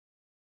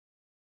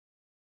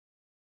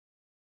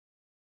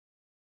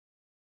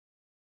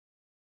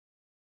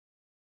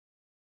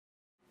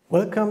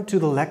Welcome to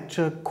the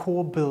lecture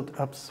Core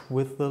Build-Ups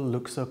with the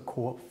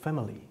LuxaCore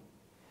family.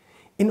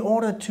 In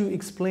order to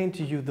explain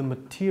to you the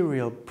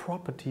material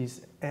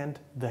properties and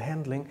the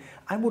handling,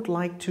 I would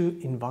like to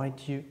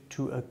invite you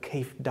to a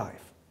cave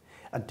dive.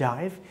 A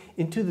dive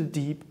into the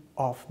deep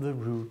of the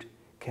root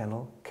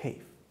canal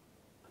cave.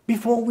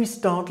 Before we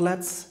start,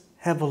 let's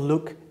have a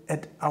look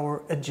at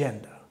our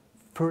agenda.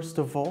 First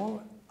of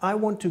all, I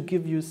want to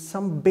give you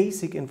some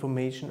basic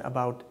information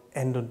about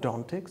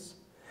endodontics.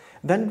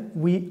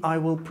 Then I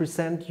will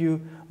present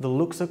you the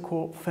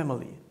LuxaCore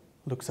family,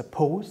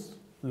 LuxaPost,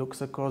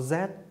 LuxaCore Z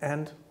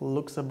and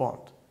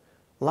LuxaBond.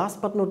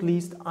 Last but not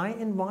least, I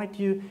invite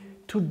you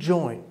to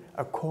join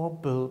a core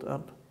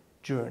build-up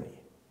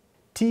journey.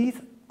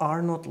 Teeth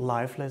are not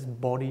lifeless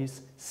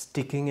bodies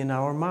sticking in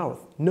our mouth.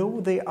 No,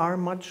 they are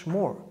much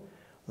more.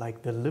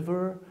 Like the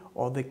liver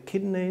or the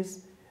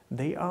kidneys,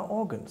 they are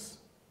organs,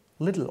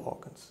 little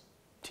organs.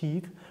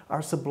 Teeth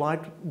are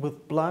supplied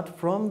with blood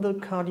from the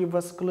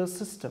cardiovascular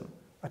system.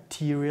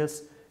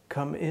 Arteries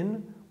come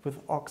in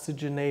with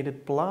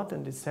oxygenated blood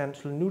and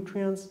essential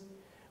nutrients.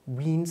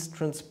 Veins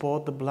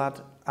transport the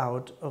blood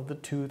out of the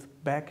tooth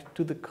back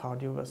to the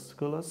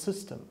cardiovascular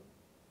system.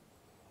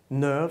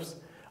 Nerves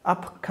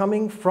are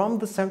coming from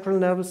the central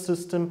nervous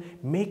system,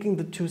 making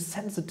the tooth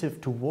sensitive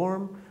to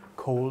warm,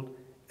 cold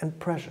and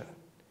pressure.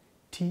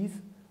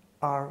 Teeth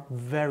are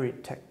very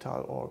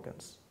tactile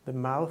organs. The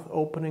mouth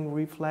opening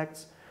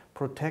reflex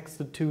protects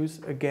the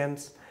tooth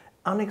against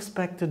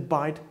unexpected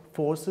bite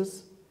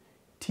forces.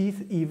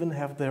 Teeth even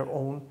have their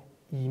own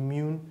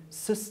immune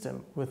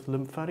system with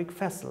lymphatic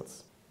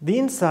vessels. The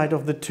inside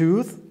of the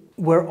tooth,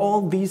 where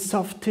all these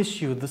soft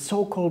tissue, the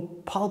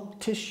so-called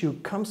pulp tissue,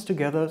 comes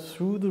together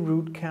through the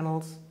root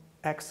canal's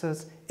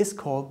axis, is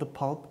called the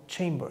pulp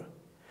chamber.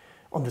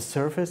 On the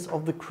surface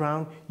of the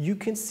crown, you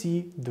can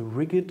see the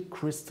rigid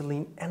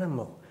crystalline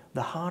enamel,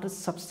 the hardest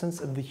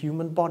substance in the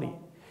human body.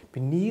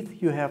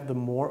 Beneath you have the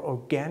more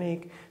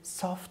organic,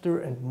 softer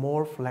and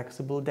more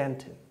flexible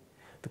dentin.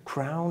 The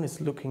crown is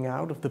looking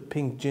out of the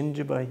pink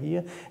gingiva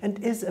here and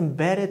is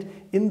embedded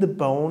in the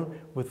bone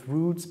with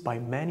roots by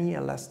many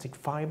elastic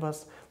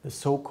fibers, the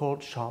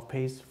so-called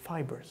Sharpey's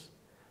fibers.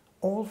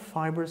 All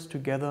fibers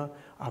together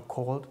are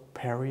called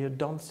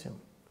periodontium.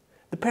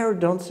 The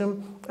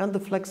periodontium and the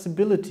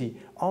flexibility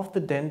of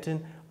the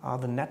dentin are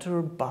the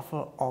natural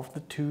buffer of the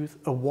tooth,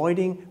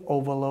 avoiding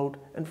overload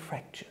and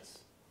fractures.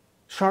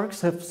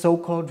 Sharks have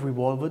so-called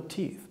revolver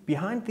teeth.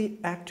 Behind the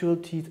actual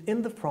teeth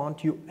in the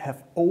front you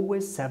have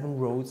always 7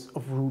 rows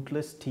of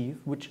rootless teeth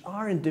which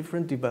are in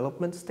different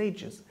development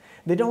stages.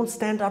 They don't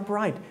stand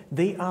upright,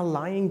 they are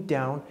lying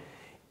down.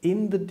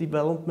 In the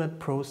development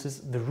process,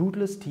 the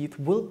rootless teeth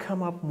will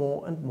come up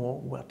more and more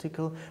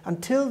vertical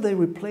until they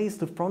replace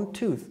the front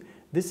tooth.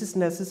 This is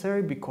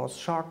necessary because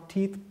shark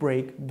teeth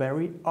break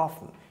very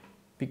often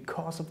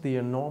because of the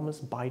enormous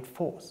bite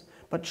force.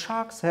 But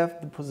sharks have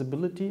the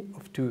possibility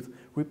of tooth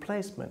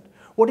replacement.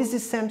 What is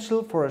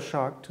essential for a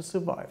shark to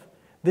survive?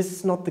 This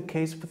is not the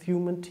case with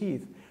human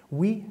teeth.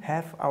 We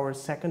have our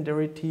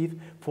secondary teeth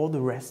for the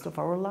rest of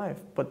our life,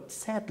 but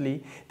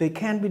sadly they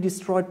can be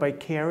destroyed by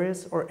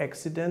caries or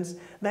accidents.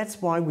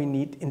 That's why we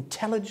need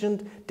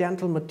intelligent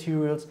dental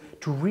materials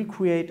to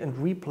recreate and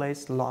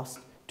replace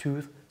lost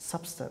tooth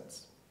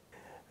substance.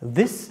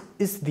 This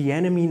is the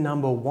enemy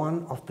number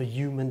 1 of the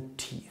human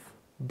teeth,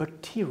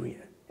 bacteria.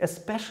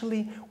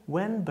 Especially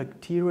when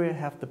bacteria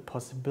have the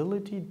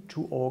possibility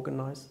to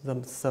organize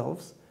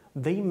themselves,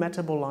 they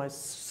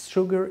metabolize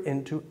sugar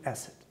into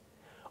acid.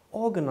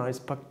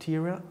 Organized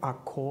bacteria are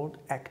called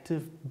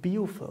active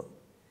biofilm.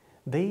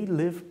 They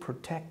live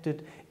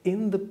protected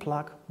in the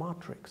plaque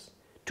matrix.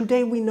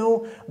 Today we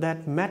know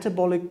that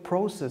metabolic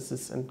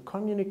processes and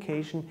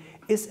communication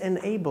is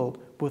enabled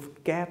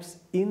with gaps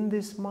in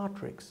this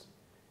matrix.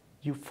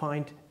 You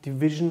find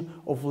division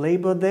of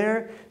labor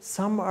there.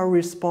 Some are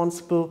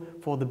responsible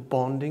for the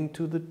bonding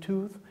to the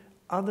tooth.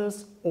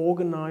 Others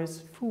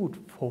organize food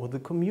for the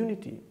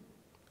community.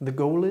 The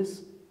goal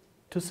is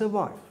to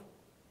survive.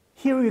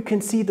 Here you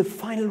can see the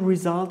final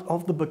result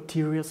of the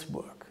bacteria's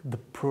work. The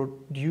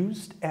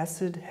produced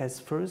acid has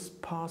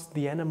first passed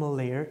the enamel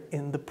layer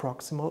in the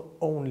proximal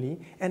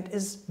only and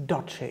is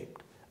dot-shaped.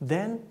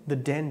 Then the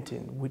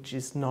dentin, which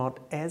is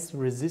not as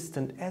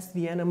resistant as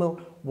the enamel,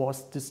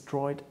 was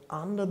destroyed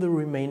under the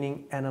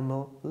remaining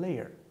enamel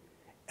layer.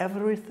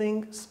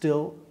 Everything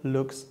still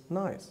looks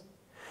nice.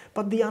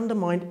 But the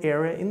undermined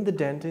area in the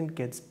dentin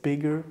gets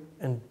bigger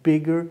and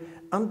bigger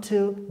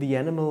until the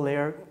enamel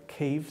layer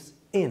caves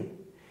in.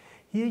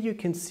 Here you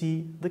can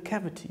see the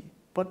cavity.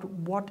 But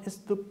what is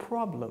the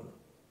problem?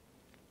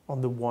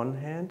 On the one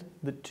hand,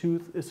 the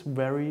tooth is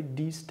very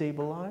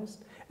destabilized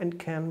and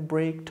can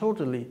break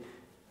totally.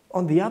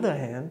 On the other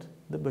hand,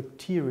 the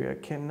bacteria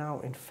can now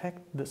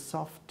infect the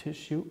soft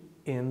tissue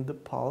in the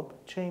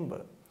pulp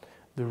chamber,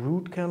 the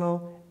root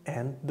canal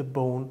and the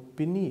bone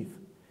beneath.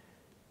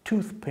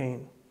 Tooth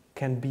pain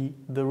can be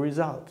the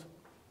result.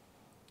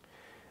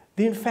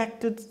 The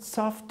infected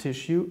soft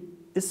tissue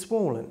is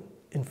swollen.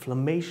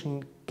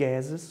 Inflammation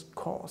gases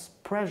cause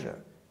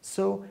pressure.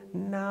 So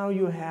now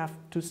you have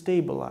to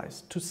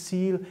stabilize, to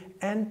seal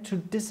and to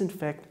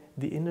disinfect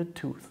the inner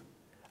tooth.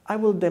 I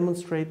will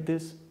demonstrate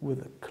this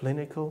with a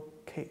clinical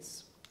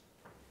case.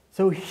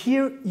 So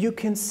here you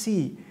can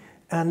see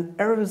an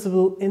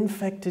irreversible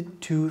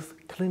infected tooth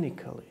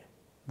clinically.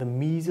 The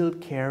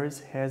mesial caries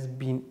has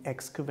been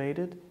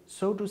excavated,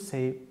 so to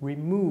say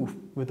removed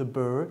with a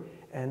burr,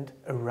 and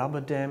a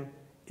rubber dam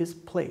is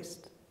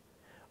placed.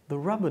 The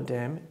rubber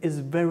dam is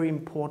very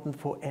important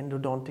for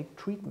endodontic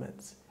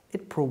treatments.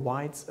 It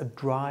provides a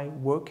dry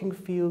working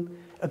field,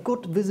 a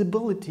good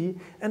visibility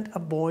and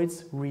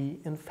avoids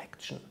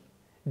reinfection.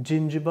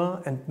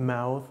 Gingiva and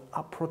mouth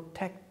are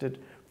protected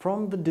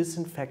from the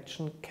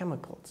disinfection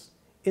chemicals.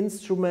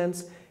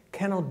 Instruments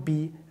cannot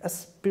be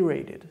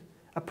aspirated.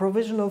 A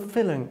provisional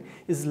filling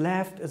is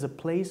left as a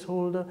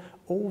placeholder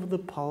over the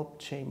pulp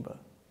chamber.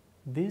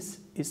 This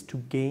is to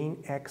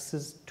gain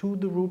access to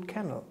the root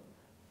canal.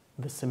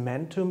 The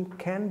cementum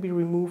can be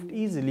removed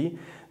easily.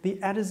 The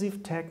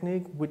adhesive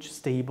technique, which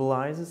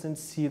stabilizes and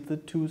seals the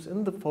tooth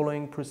in the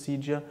following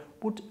procedure,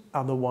 would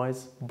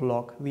otherwise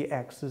block the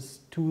access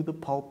to the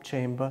pulp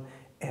chamber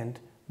and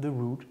the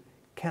root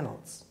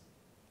canals.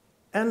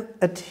 An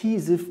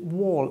adhesive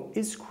wall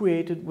is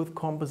created with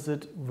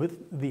composite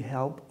with the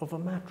help of a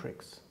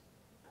matrix.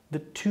 The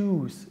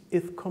tooth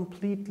is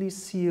completely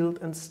sealed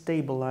and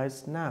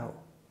stabilized now,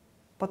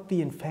 but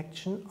the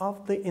infection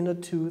of the inner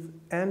tooth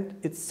and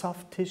its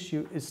soft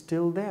tissue is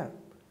still there.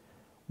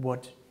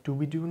 What do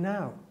we do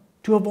now?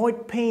 To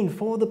avoid pain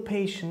for the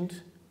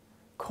patient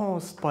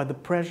caused by the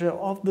pressure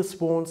of the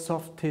swollen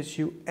soft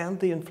tissue and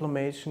the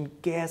inflammation,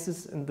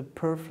 gases in the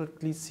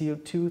perfectly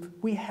sealed tooth,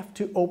 we have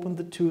to open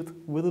the tooth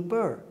with a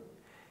burr.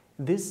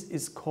 This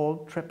is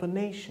called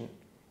trepanation.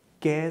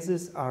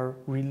 Gases are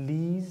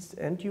released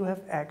and you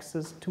have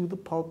access to the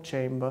pulp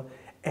chamber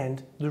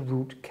and the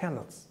root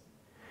canals.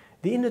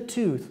 The inner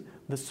tooth,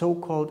 the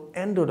so-called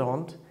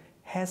endodont,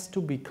 has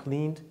to be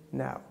cleaned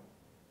now.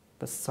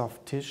 The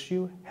soft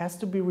tissue has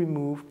to be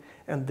removed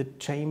and the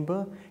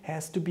chamber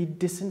has to be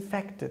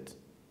disinfected.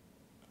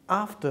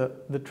 After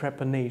the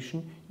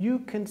trepanation, you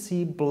can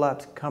see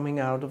blood coming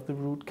out of the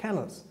root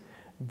canals.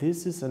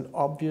 This is an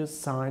obvious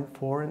sign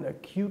for an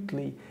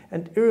acutely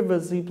and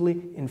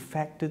irreversibly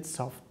infected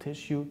soft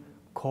tissue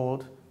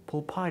called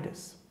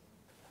pulpitis.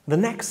 The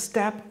next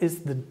step is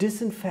the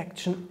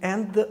disinfection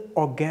and the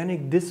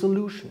organic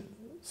dissolution.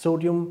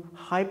 Sodium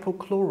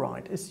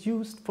hypochlorite is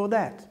used for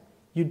that.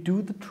 You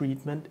do the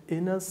treatment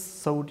in a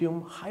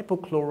sodium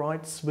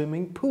hypochlorite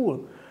swimming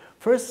pool.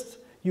 First,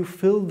 you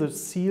fill the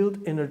sealed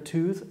inner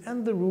tooth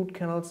and the root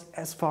canals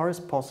as far as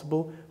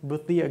possible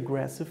with the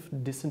aggressive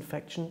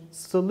disinfection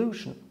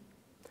solution.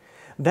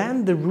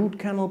 Then the root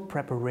canal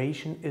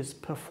preparation is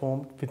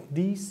performed with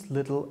these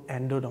little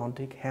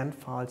endodontic hand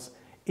files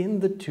in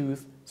the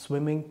tooth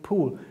swimming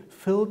pool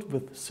filled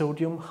with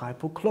sodium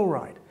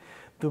hypochlorite.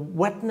 The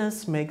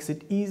wetness makes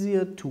it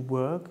easier to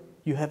work.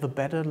 You have a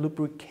better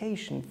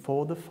lubrication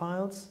for the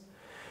files.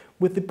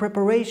 With the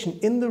preparation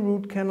in the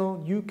root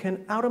canal, you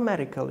can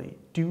automatically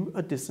do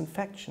a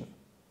disinfection.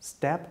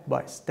 Step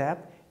by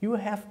step, you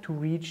have to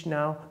reach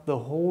now the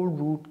whole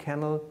root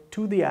canal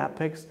to the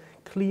apex,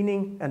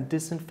 cleaning and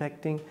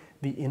disinfecting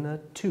the inner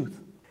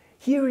tooth.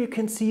 Here you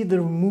can see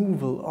the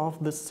removal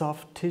of the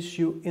soft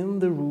tissue in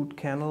the root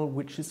canal,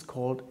 which is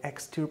called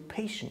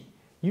extirpation.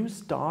 You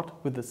start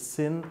with a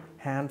thin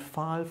hand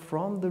file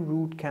from the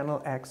root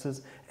canal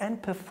axis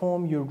and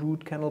perform your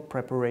root canal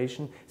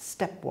preparation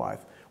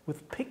stepwise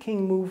with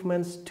picking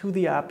movements to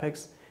the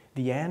apex,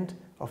 the end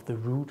of the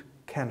root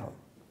canal.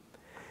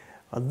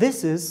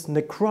 This is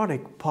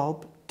necrotic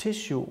pulp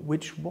tissue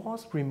which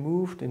was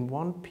removed in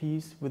one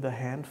piece with a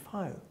hand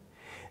file.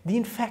 The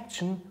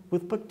infection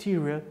with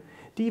bacteria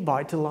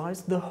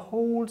devitalized the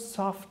whole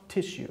soft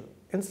tissue.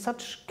 In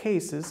such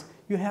cases,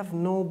 you have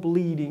no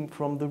bleeding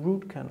from the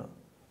root canal.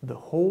 The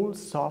whole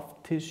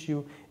soft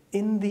tissue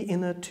in the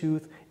inner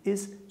tooth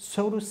is,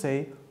 so to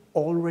say,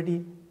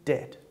 already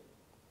dead.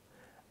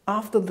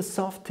 After the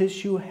soft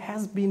tissue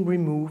has been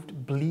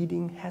removed,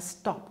 bleeding has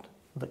stopped.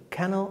 The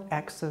canal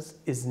access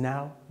is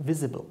now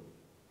visible.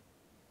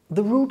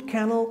 The root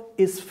canal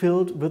is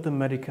filled with the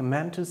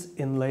medicamentous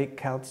inlay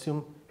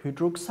calcium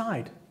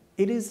hydroxide.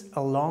 It is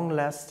a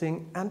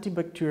long-lasting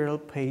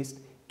antibacterial paste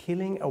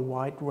killing a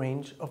wide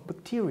range of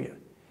bacteria.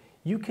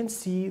 You can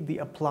see the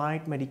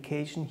applied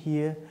medication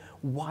here,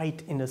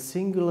 white in a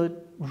singular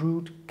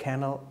root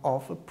canal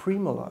of a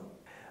premolar.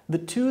 The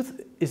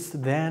tooth is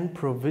then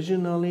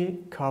provisionally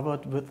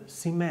covered with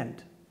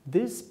cement.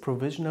 This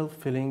provisional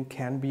filling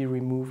can be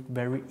removed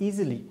very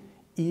easily,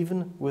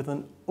 even with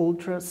an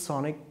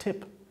ultrasonic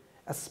tip.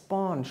 A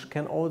sponge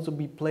can also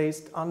be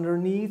placed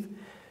underneath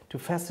to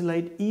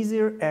facilitate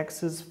easier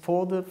access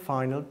for the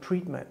final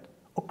treatment.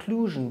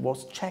 Occlusion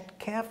was checked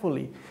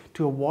carefully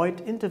to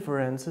avoid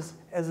interferences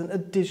as an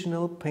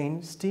additional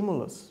pain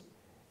stimulus.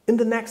 In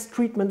the next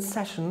treatment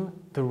session,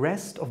 the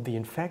rest of the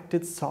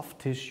infected soft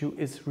tissue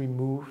is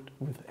removed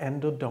with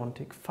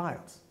endodontic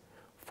files.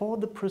 For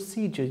the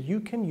procedure, you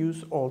can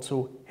use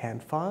also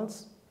hand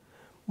files.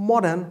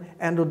 Modern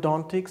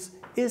endodontics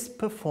is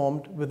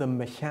performed with a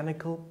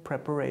mechanical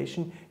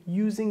preparation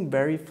using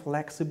very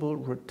flexible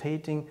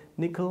rotating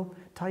nickel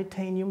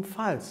titanium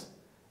files.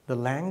 The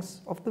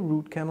length of the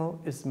root canal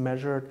is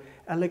measured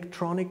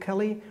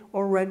electronically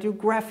or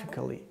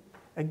radiographically.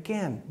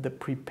 Again, the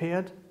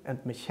prepared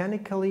and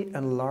mechanically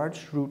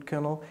enlarged root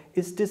canal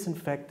is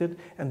disinfected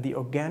and the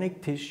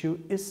organic tissue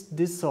is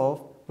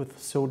dissolved with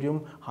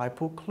sodium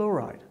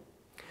hypochlorite.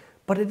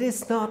 But it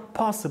is not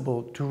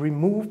possible to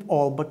remove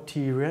all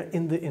bacteria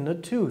in the inner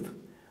tooth.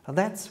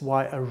 That's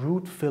why a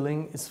root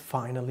filling is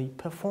finally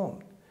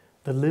performed.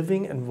 The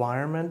living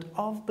environment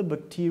of the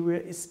bacteria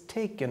is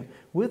taken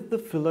with the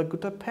filler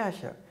gutta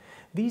percha.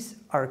 These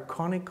are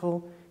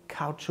conical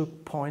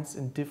caoutchouc points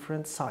in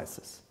different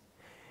sizes.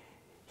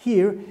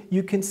 Here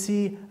you can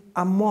see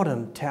a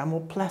modern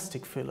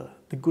thermoplastic filler.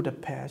 The gutta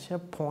percha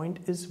point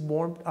is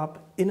warmed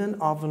up in an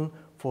oven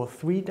for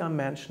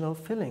three-dimensional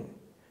filling.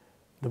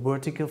 The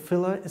vertical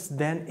filler is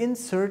then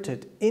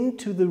inserted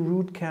into the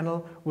root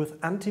canal with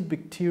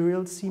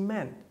antibacterial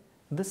cement,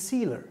 the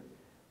sealer.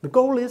 The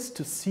goal is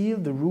to seal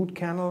the root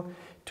canal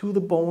to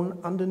the bone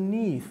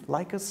underneath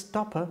like a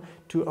stopper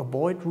to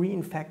avoid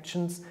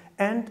reinfections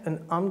and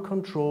an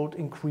uncontrolled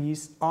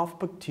increase of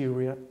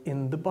bacteria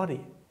in the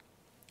body.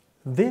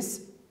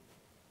 This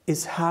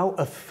is how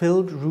a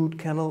filled root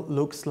canal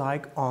looks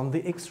like on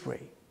the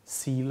X-ray.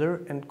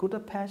 Sealer and gutta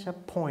percha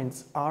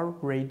points are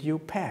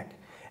radio-packed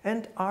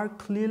and are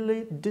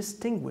clearly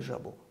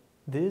distinguishable.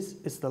 This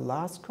is the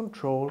last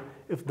control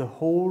if the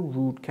whole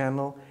root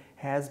canal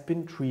has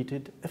been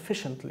treated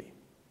efficiently.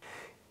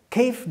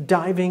 Cave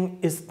diving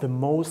is the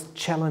most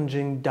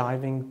challenging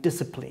diving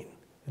discipline.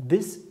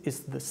 This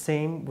is the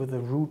same with the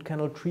root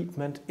canal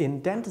treatment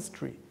in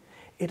dentistry.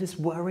 It is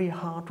very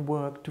hard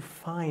work to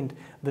find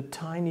the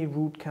tiny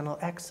root canal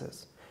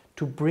access,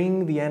 to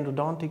bring the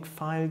endodontic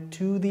file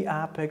to the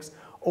apex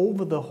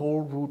over the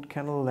whole root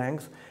canal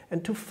length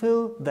and to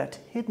fill that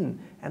hidden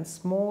and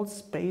small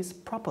space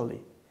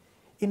properly.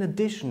 In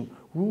addition,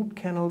 root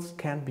canals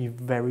can be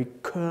very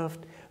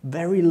curved,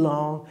 very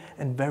long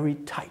and very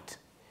tight.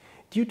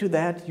 Due to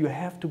that, you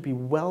have to be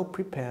well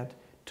prepared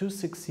to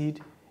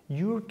succeed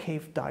your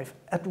cave dive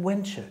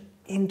adventure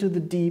into the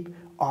deep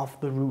of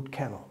the root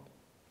canal.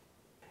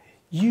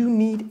 You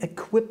need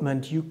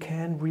equipment you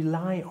can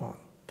rely on.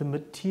 The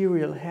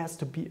material has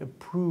to be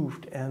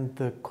approved and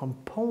the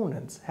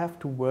components have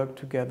to work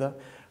together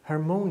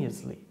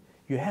harmoniously.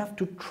 You have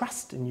to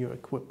trust in your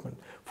equipment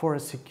for a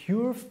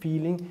secure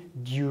feeling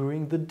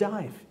during the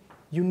dive.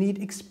 You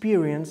need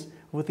experience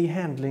with the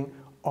handling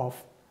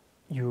of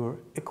your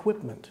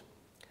equipment.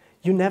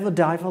 You never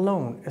dive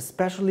alone,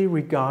 especially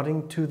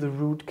regarding to the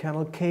root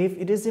canal cave.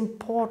 It is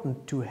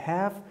important to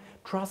have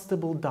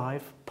trustable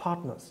dive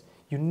partners.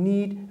 You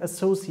need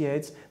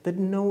associates that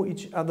know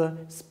each other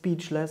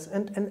speechless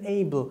and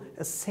enable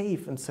a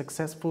safe and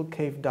successful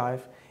cave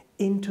dive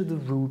into the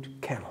root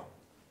canal.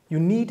 You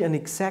need an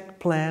exact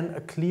plan,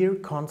 a clear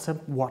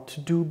concept what to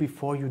do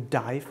before you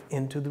dive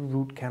into the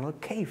root canal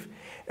cave.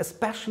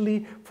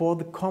 Especially for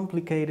the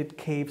complicated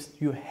caves,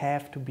 you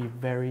have to be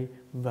very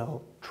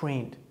well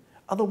trained.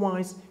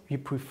 Otherwise, you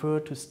prefer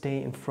to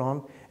stay in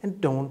front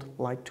and don't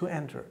like to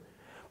enter.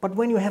 But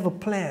when you have a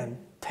plan,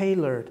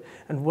 tailored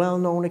and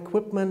well-known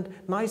equipment,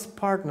 nice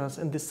partners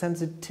and the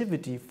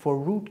sensitivity for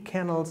root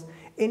canals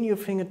in your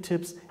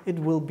fingertips, it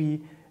will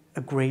be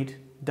a great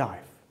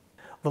dive.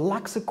 The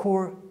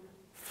LuxaCore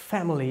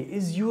family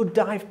is your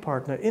dive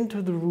partner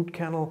into the root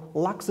canal.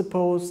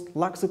 LuxaPost,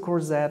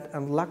 LuxaCore Z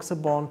and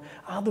LuxaBond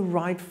are the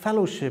right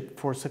fellowship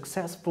for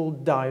successful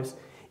dives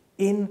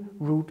in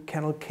root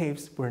canal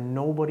caves where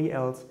nobody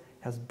else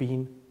has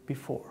been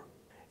before.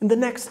 In the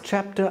next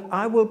chapter,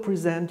 I will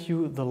present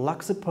you the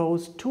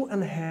LuxaPost to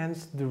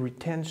enhance the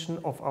retention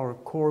of our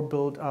core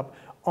build-up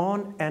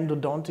on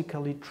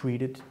endodontically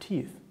treated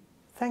teeth.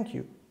 Thank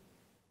you.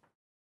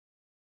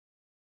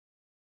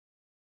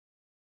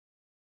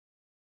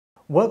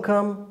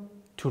 Welcome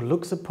to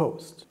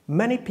LuxaPost.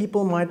 Many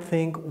people might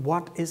think,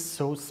 what is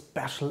so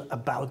special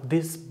about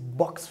this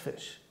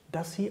boxfish?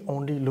 Does he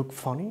only look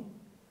funny?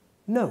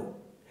 No.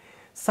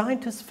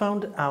 Scientists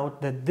found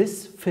out that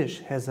this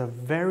fish has a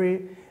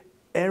very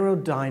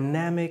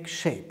aerodynamic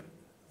shape.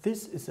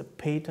 This is a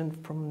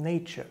patent from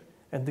nature,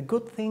 and the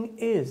good thing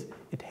is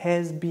it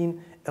has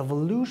been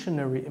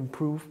evolutionarily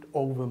improved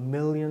over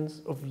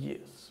millions of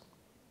years.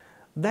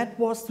 That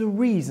was the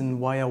reason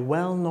why a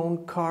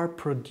well-known car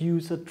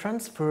producer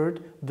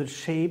transferred the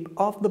shape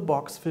of the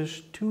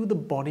boxfish to the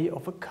body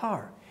of a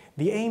car.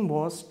 The aim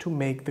was to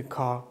make the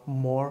car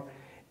more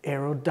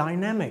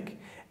aerodynamic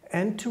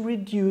and to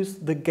reduce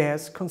the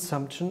gas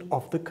consumption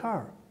of the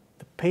car.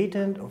 The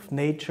patent of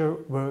nature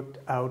worked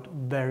out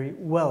very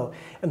well,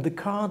 and the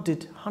car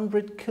did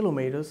 100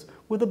 kilometers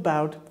with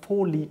about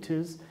 4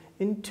 liters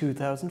in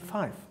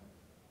 2005.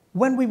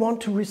 When we want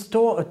to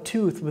restore a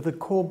tooth with a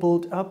core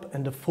built up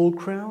and a full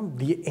crown,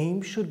 the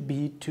aim should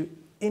be to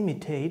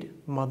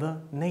imitate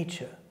Mother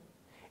Nature.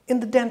 In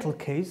the dental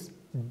case,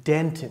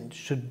 dentin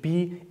should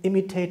be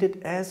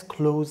imitated as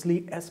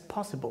closely as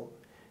possible.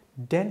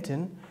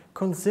 Dentin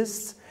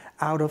consists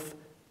out of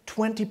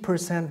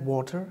 20%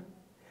 water,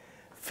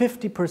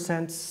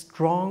 50%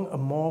 strong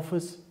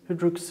amorphous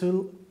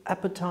hydroxyl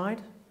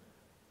apatite.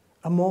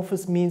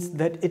 Amorphous means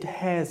that it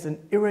has an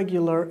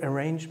irregular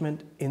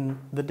arrangement in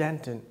the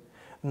dentin,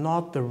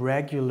 not the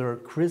regular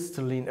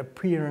crystalline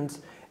appearance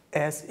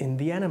as in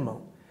the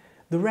animal.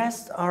 The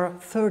rest are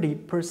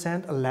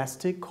 30%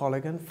 elastic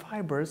collagen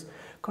fibers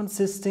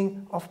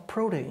consisting of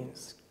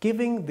proteins,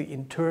 giving the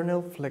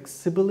internal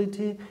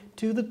flexibility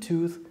to the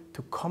tooth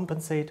to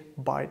compensate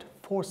bite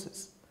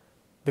forces.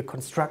 The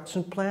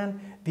construction plan,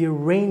 the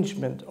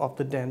arrangement of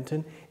the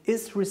dentin,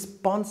 is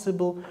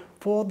responsible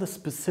for the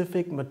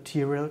specific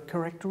material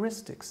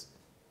characteristics.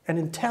 An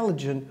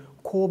intelligent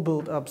core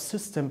build-up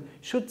system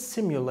should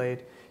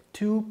simulate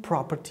two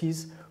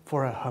properties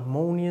for a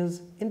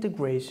harmonious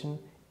integration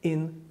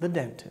in the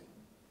dentin.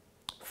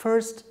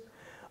 First,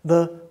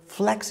 the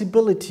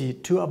flexibility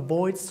to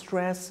avoid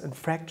stress and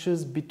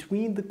fractures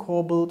between the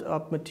core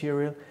build-up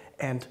material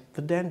and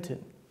the dentin.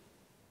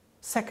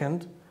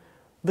 Second,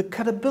 the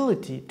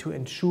cuttability to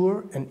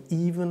ensure an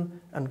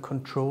even and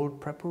controlled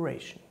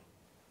preparation.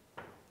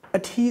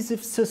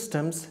 Adhesive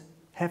systems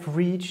have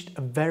reached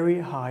a very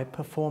high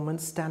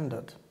performance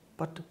standard,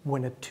 but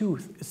when a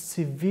tooth is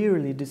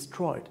severely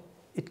destroyed,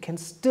 it can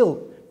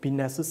still be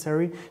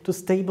necessary to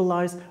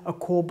stabilize a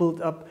core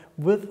build-up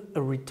with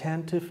a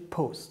retentive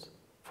post.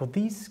 For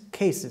these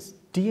cases,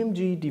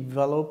 DMG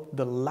developed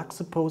the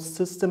LuxaPost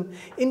system,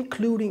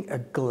 including a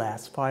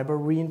glass fiber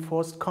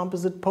reinforced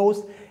composite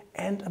post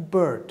and a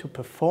burr to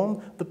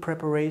perform the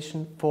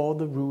preparation for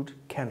the root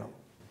canal.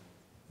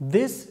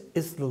 This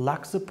is the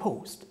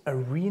LuxaPost, a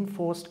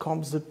reinforced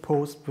composite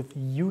post with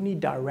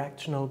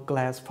unidirectional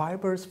glass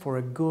fibers for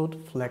a good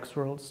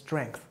flexural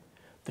strength.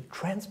 The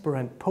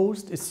transparent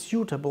post is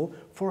suitable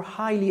for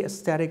highly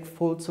aesthetic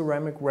full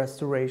ceramic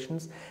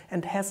restorations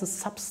and has a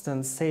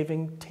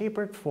substance-saving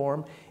tapered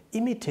form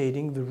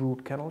imitating the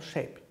root canal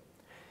shape.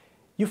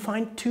 You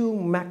find two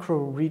macro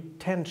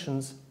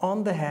retentions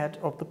on the head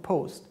of the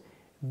post.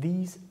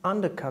 These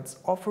undercuts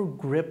offer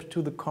grip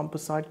to the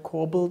composite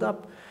core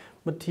build-up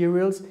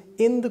materials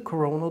in the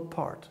coronal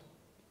part.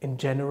 In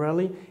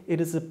generally,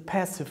 it is a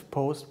passive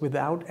post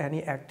without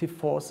any active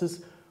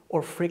forces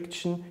or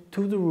friction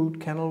to the root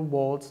canal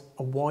walls,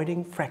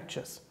 avoiding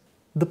fractures.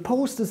 The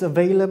post is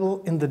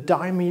available in the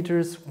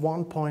diameters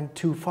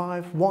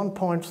 1.25,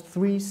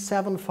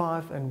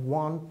 1.375 and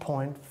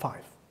 1.5.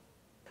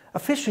 A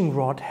fishing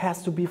rod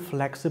has to be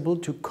flexible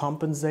to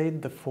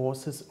compensate the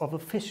forces of a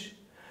fish.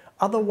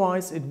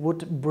 Otherwise it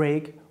would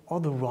break or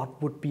the rod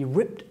would be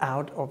ripped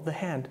out of the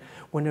hand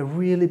when a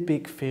really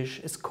big fish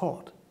is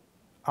caught.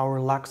 Our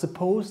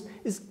LuxaPost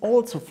is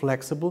also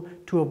flexible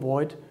to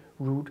avoid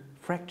root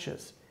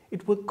fractures.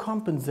 It will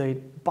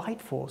compensate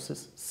bite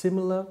forces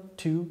similar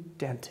to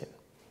dentin.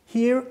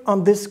 Here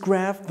on this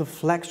graph, the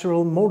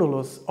flexural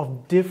modulus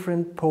of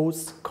different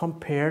posts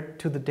compared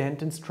to the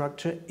dentin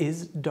structure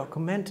is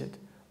documented.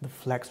 The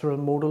flexural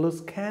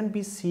modulus can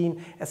be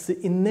seen as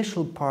the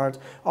initial part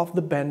of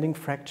the bending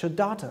fracture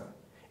data.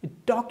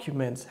 It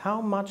documents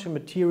how much a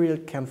material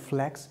can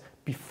flex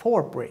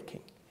before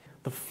breaking.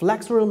 The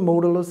flexural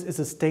modulus is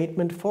a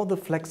statement for the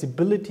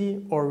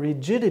flexibility or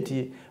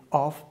rigidity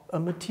of a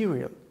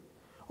material.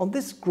 On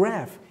this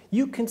graph,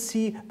 you can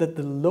see that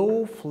the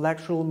low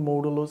flexural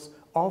modulus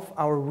of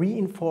our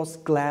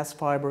reinforced glass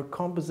fiber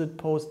composite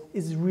post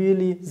is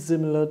really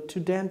similar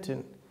to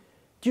dentin.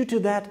 Due to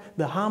that,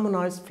 the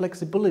harmonized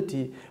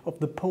flexibility of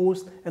the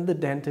post and the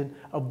dentin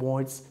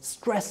avoids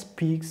stress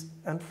peaks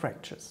and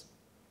fractures.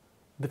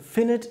 The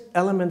finite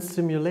element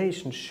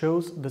simulation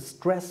shows the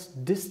stress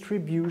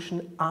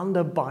distribution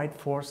under bite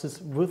forces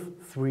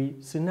with three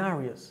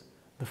scenarios.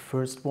 The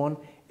first one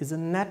is a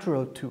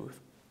natural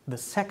tooth, the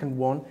second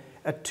one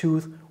a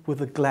tooth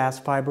with a glass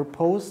fiber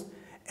post,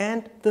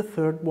 and the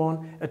third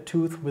one a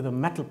tooth with a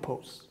metal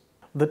post.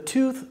 The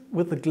tooth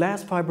with the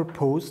glass fiber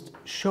post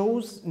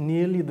shows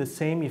nearly the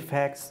same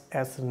effects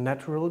as the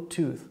natural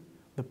tooth.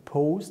 The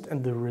post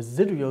and the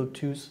residual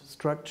tooth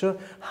structure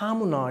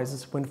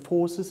harmonizes when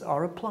forces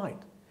are applied.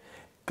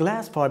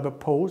 Glass fiber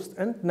post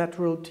and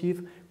natural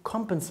teeth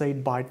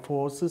compensate bite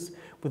forces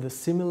with a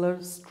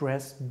similar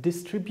stress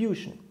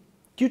distribution.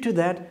 Due to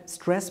that,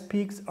 stress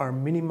peaks are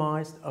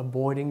minimized,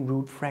 avoiding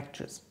root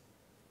fractures.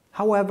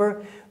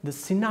 However, the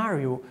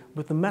scenario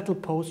with the metal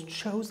post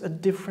shows a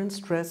different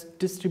stress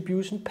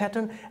distribution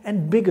pattern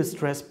and bigger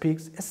stress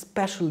peaks,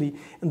 especially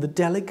in the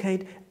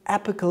delicate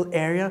apical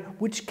area,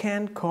 which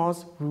can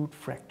cause root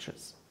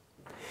fractures.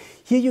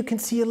 Here you can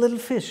see a little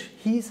fish.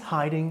 He's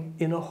hiding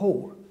in a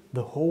hole.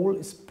 The hole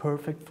is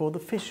perfect for the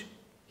fish.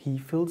 He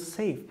feels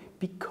safe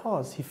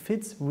because he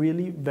fits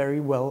really very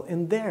well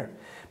in there.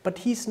 But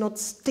he's not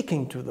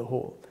sticking to the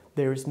hole.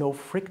 There is no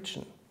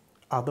friction.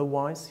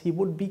 Otherwise, he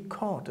would be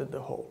caught in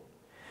the hole.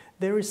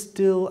 There is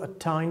still a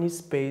tiny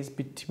space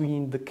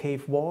between the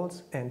cave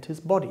walls and his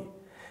body.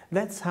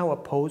 That's how a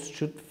post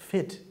should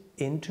fit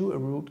into a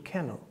root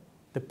canal.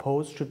 The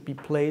post should be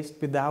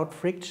placed without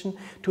friction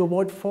to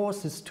avoid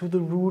forces to the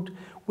root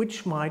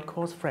which might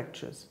cause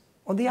fractures.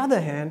 On the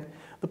other hand,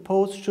 the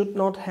post should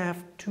not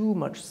have too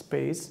much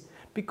space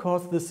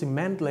because the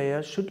cement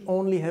layer should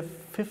only have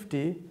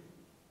 50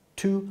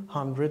 to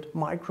 100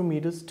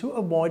 micrometers to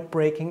avoid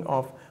breaking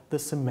of the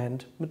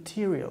cement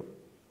material.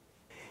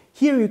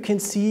 Here you can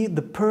see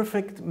the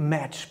perfect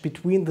match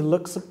between the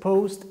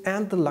LuxaPost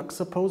and the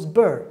LuxaPost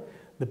burr.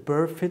 The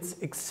burr fits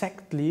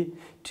exactly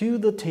to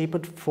the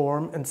tapered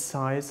form and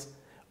size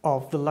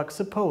of the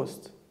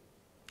LuxaPost.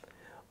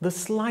 The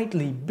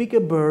slightly bigger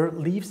burr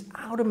leaves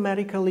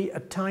automatically a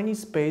tiny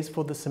space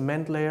for the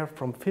cement layer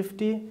from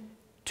 50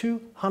 to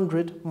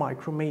 100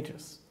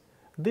 micrometers.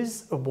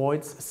 This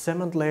avoids a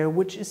cement layer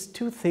which is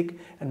too thick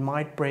and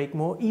might break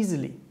more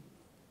easily.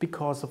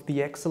 Because of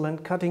the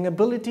excellent cutting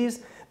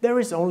abilities, there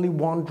is only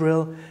one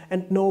drill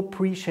and no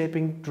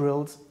pre-shaping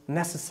drills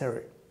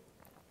necessary.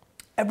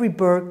 Every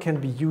burr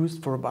can be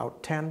used for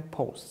about 10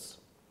 posts.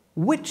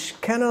 Which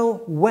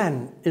canal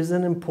when is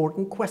an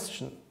important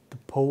question. The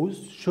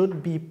post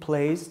should be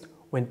placed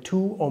when 2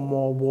 or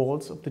more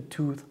walls of the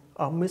tooth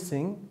are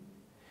missing,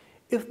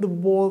 if the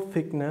wall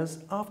thickness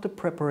after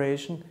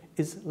preparation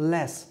is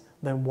less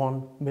than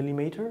 1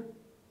 millimeter.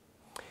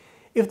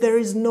 If there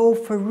is no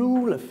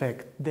ferrule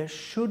effect, there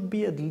should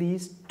be at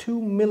least 2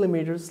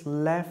 millimeters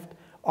left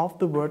of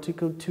the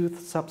vertical tooth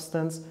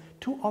substance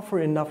to offer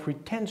enough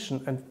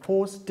retention and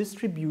force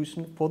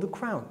distribution for the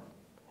crown.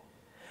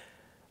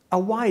 A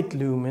wide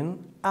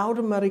lumen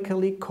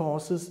automatically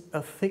causes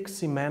a thick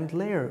cement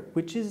layer,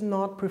 which is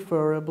not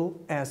preferable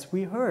as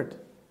we heard.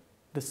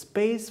 The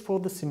space for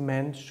the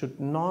cement should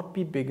not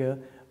be bigger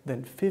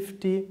than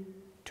 50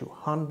 to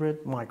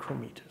 100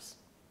 micrometers.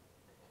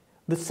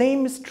 The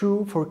same is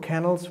true for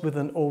canals with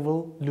an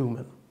oval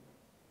lumen.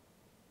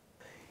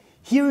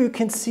 Here you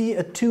can see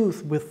a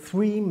tooth with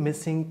 3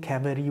 missing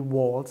cavity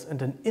walls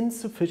and an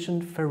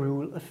insufficient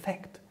ferrule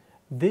effect.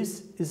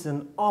 This is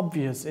an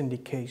obvious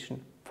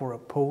indication for a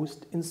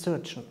post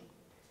insertion.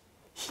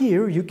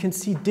 Here you can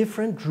see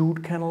different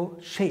root canal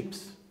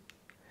shapes.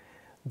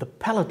 The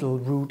palatal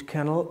root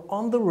canal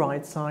on the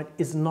right side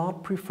is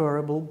not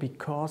preferable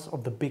because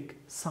of the big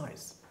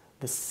size.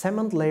 The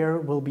cement layer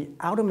will be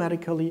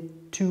automatically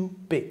too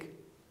big.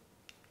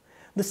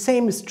 The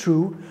same is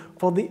true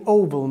for the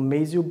oval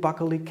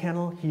mesiobuccally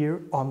canal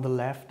here on the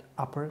left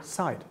upper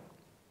side.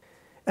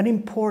 An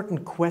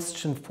important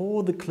question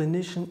for the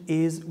clinician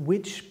is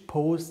which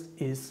post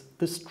is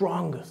the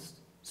strongest.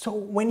 So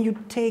when you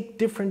take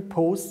different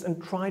posts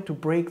and try to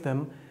break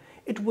them,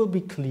 it will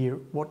be clear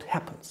what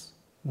happens.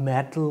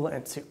 Metal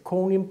and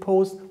zirconium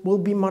post will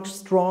be much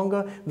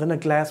stronger than a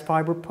glass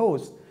fiber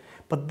post,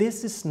 but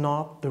this is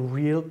not the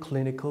real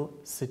clinical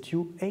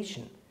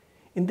situation.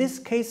 In this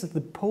case,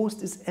 the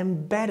post is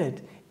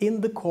embedded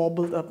in the core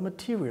build-up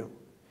material.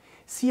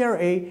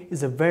 CRA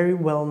is a very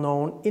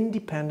well-known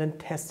independent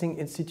testing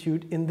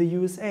institute in the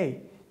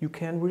USA you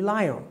can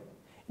rely on.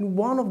 In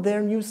one of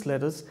their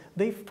newsletters,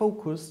 they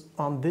focus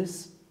on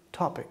this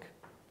topic.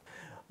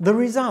 The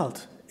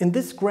result: in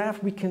this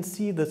graph we can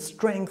see the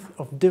strength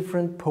of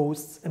different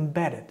posts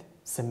embedded,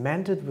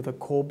 cemented with a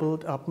core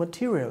build-up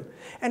material,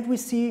 and we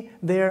see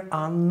there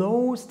are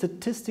no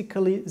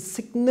statistically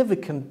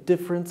significant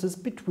differences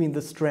between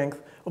the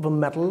strength of a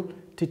metal,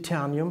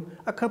 titanium,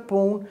 a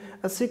carbon,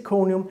 a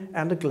zirconium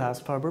and a glass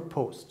fiber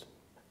post.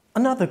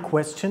 Another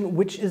question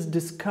which is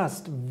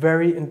discussed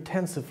very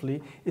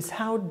intensively is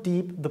how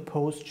deep the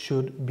post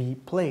should be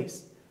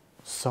placed.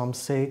 Some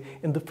say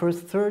in the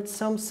first third,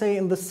 some say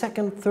in the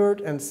second third,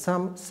 and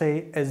some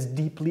say as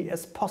deeply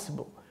as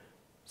possible.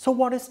 So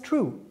what is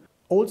true?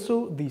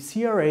 Also, the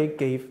CRA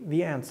gave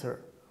the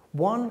answer.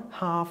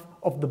 1/2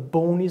 of the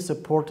bony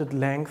supported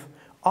length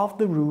of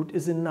the root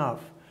is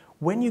enough.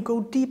 When you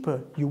go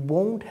deeper, you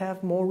won't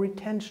have more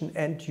retention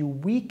and you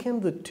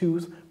weaken the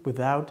tooth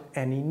without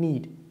any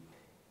need.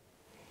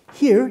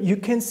 Here you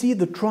can see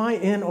the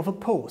try-in of a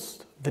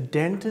post. The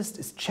dentist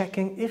is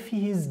checking if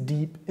he is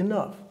deep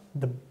enough.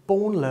 The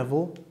bone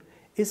level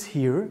is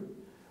here,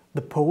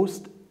 the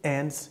post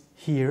ends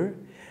here,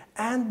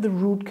 and the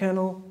root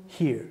canal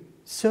here.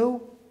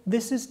 So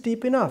this is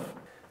deep enough.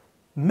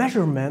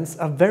 Measurements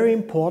are very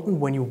important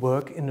when you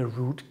work in a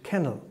root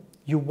canal.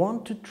 You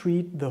want to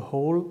treat the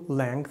whole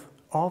length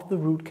of the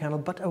root canal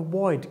but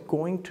avoid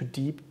going too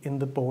deep in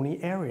the bony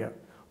area.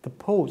 The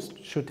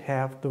post should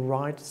have the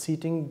right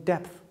seating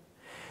depth.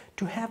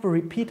 To have a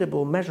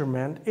repeatable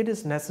measurement, it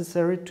is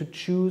necessary to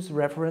choose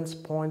reference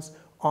points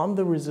on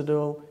the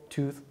residual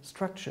tooth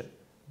structure.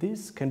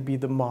 This can be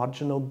the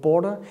marginal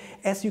border,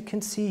 as you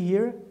can see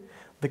here,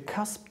 the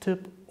cusp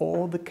tip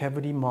or the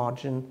cavity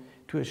margin,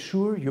 to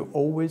assure you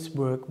always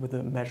work with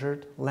a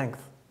measured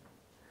length.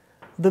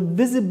 The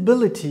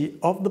visibility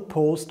of the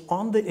post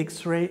on the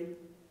X-ray,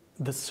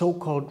 the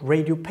so-called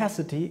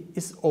radiopacity,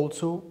 is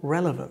also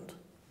relevant.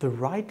 The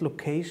right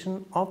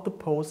location of the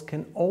post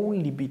can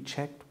only be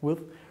checked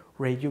with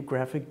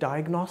radiographic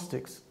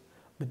diagnostics.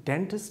 The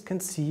dentist can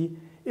see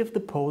if the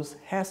post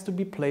has to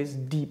be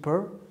placed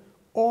deeper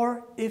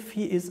or if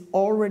he is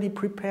already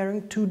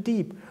preparing too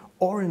deep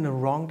or in the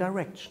wrong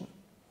direction.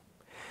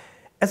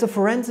 As a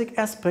forensic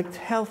aspect,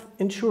 health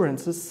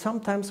insurances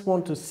sometimes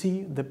want to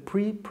see the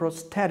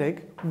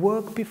pre-prosthetic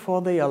work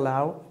before they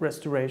allow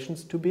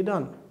restorations to be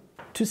done.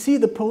 To see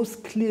the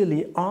post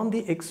clearly on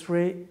the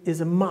X-ray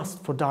is a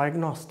must for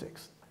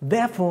diagnostics.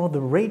 Therefore,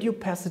 the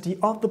radiopacity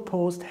of the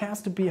post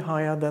has to be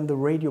higher than the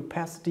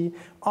radiopacity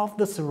of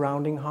the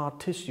surrounding hard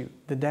tissue,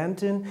 the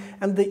dentin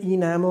and the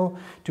enamel,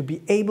 to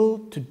be able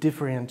to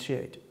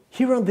differentiate.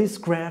 Here on this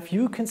graph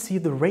you can see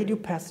the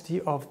radiopacity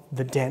of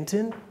the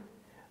dentin,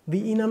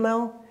 the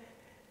enamel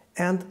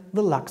and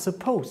the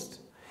LuxaPost.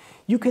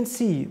 You can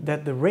see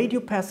that the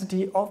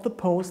radiopacity of the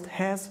post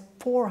has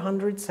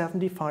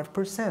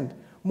 475%,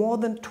 more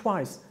than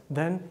twice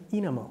than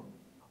enamel.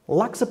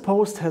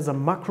 LuxaPost has a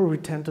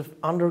macro-retentive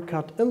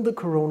undercut in the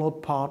coronal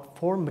part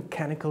for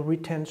mechanical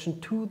retention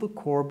to the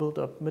core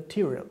build-up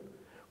material.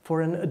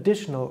 For an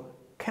additional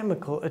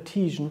chemical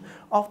adhesion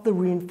of the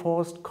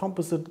reinforced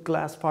composite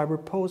glass fiber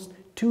post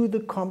to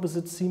the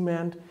composite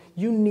cement,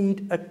 you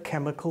need a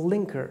chemical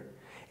linker.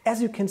 As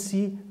you can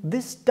see,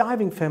 this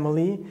diving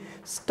family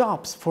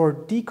stops for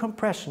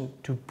decompression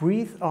to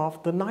breathe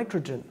off the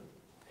nitrogen.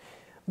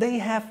 They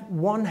have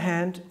one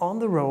hand on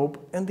the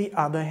rope and the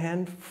other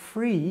hand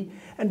free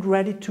and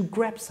ready to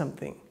grab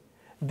something.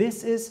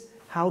 This is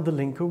how the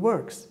linker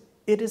works.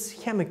 It is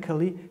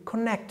chemically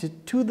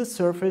connected to the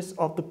surface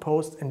of the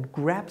post and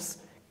grabs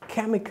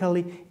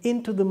chemically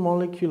into the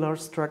molecular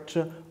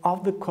structure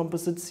of the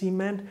composite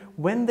cement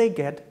when they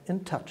get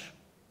in touch.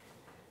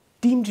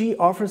 DMG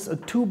offers a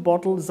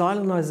 2-bottle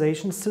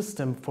silanization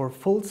system for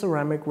full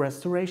ceramic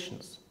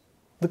restorations.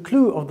 The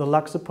clue of the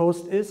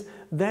LuxaPost is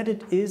that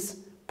it is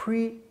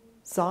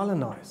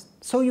pre-silanized,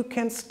 so you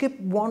can skip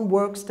one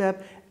work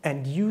step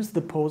and use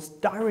the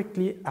post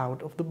directly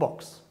out of the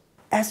box.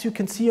 As you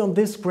can see on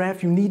this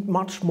graph, you need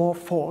much more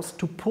force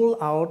to pull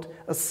out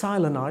a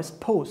silanized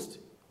post.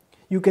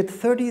 You get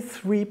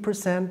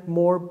 33%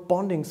 more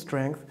bonding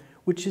strength,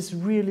 which is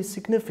really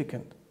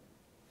significant.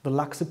 The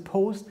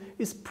LuxaPost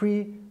is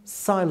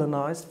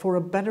pre-silanized for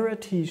a better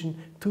adhesion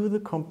to the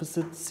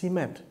composite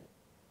cement.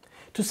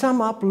 To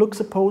sum up,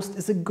 LuxaPost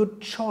is a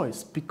good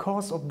choice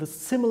because of the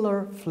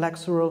similar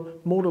flexural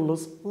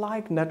modulus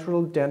like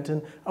natural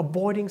dentin,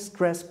 avoiding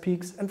stress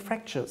peaks and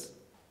fractures.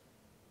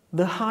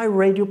 The high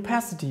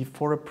radiopacity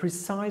for a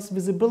precise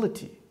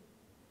visibility.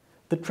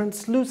 The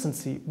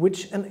translucency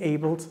which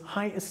enables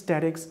high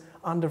aesthetics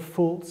under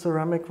full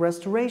ceramic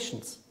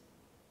restorations.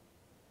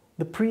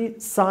 The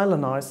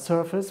pre-silanized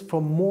surface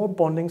for more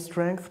bonding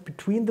strength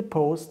between the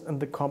post and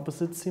the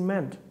composite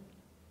cement.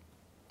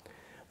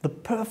 The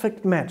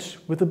perfect match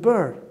with a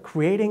bird,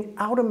 creating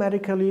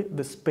automatically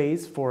the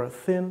space for a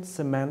thin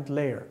cement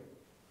layer.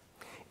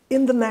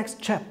 In the next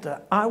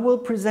chapter, I will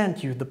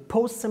present you the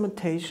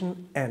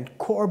post-cementation and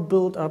core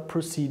build-up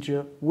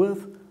procedure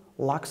with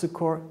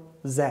LuxaCore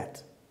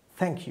Z.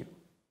 Thank you.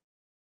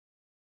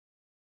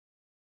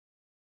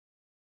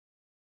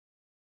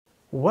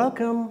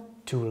 Welcome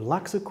to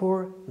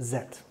LuxaCore Z.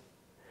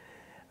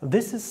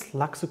 This is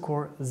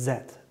LuxaCore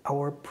Z,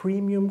 our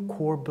premium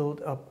core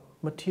build-up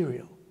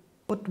material.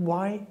 But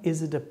why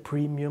is it a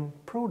premium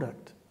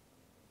product?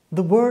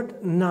 The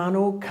word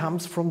nano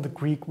comes from the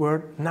Greek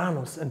word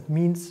nanos and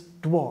means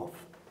dwarf.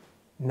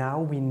 Now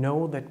we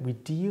know that we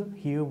deal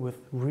here with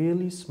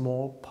really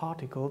small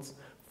particles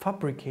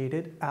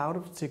fabricated out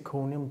of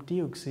zirconium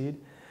dioxide,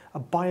 a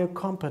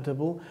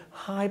biocompatible,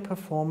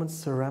 high-performance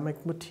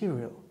ceramic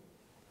material.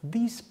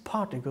 These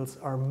particles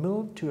are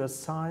milled to a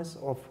size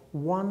of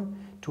 1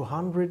 to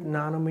 100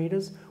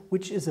 nanometers,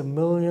 which is a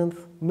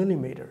millionth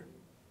millimeter.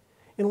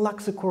 In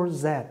LuxaCore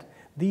Z,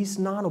 these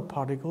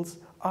nanoparticles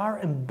are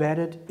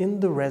embedded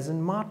in the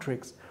resin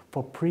matrix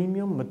for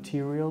premium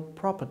material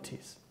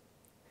properties.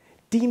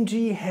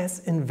 DMG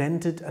has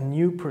invented a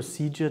new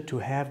procedure to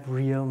have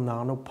real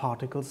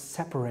nanoparticles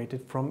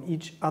separated from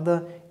each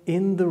other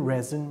in the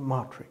resin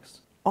matrix.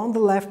 On the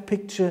left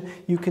picture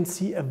you can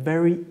see a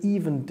very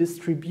even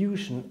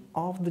distribution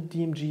of the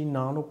DMG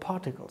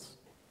nanoparticles.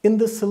 In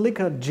the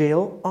silica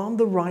gel on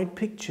the right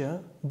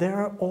picture there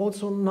are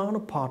also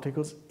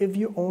nanoparticles if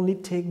you only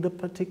take the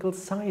particle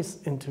size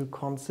into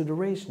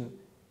consideration.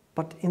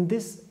 But in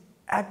these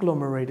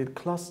agglomerated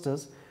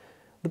clusters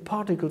the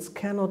particles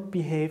cannot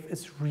behave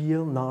as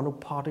real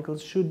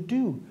nanoparticles should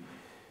do.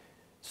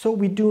 So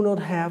we do not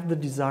have the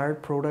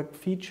desired product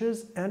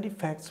features and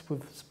effects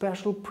with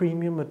special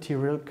premium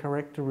material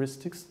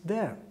characteristics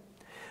there.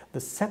 The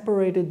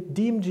separated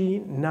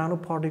DMG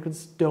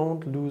nanoparticles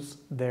don't lose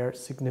their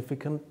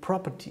significant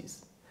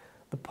properties.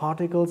 The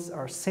particles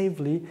are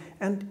safely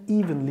and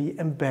evenly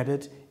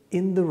embedded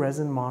in the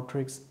resin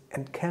matrix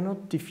and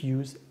cannot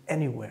diffuse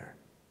anywhere.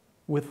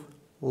 With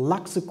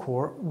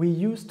LuxaCore, we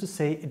used to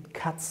say it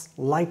cuts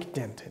like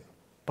dentin,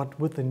 but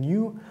with the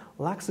new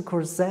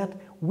LuxaCore Z,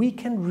 we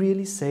can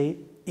really say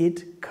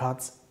it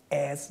cuts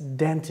as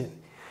dentin.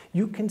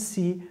 You can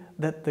see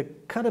that the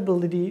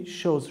cuttability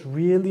shows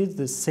really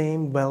the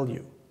same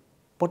value.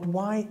 But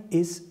why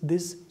is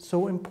this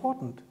so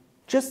important?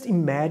 Just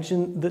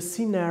imagine the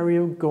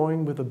scenario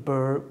going with a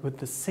burr with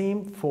the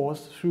same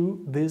force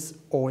through this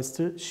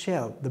oyster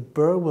shell. The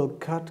burr will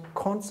cut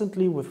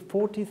constantly with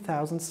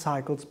 40,000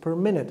 cycles per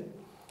minute.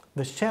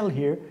 The shell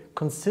here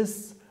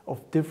consists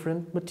of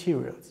different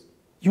materials.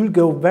 You'll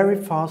go very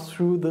fast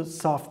through the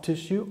soft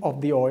tissue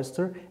of the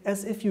oyster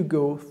as if you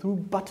go through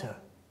butter.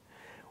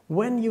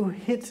 When you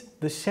hit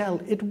the shell,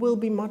 it will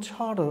be much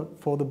harder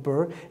for the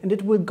burr and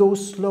it will go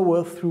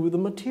slower through the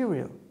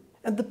material.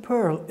 And the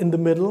pearl in the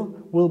middle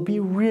will be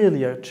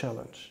really a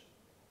challenge.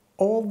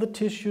 All the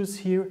tissues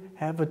here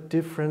have a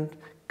different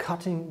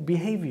cutting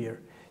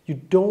behavior. You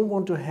don't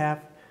want to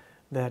have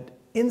that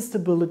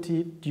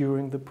instability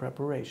during the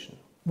preparation.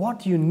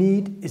 What you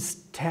need is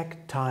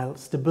tactile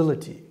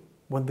stability.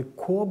 When the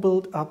core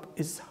build-up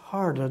is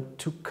harder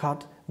to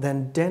cut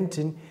than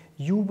dentin,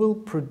 you will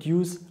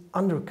produce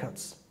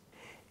undercuts.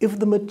 If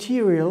the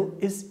material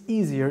is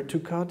easier to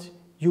cut,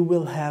 you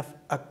will have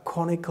a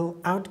conical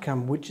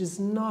outcome, which is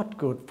not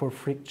good for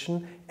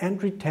friction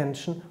and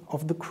retention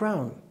of the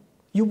crown.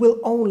 You will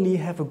only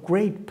have a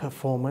great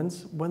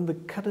performance when the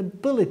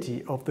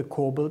cuttability of the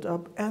core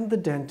build-up and the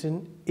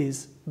dentin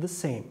is the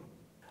same.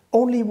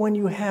 Only when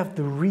you have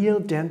the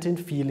real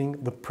dentin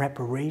feeling, the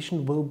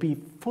preparation will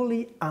be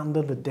fully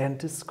under the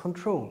dentist's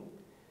control.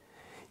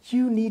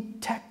 You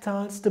need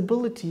tactile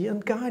stability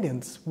and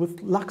guidance.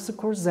 With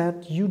LuxaCore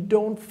Z, you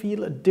don't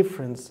feel a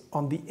difference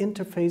on the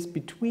interface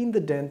between the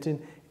dentin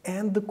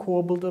and the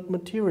core build-up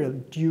material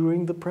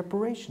during the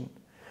preparation.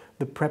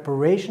 The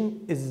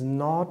preparation is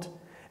not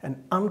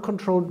an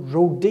uncontrolled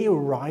rodeo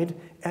ride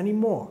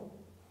anymore.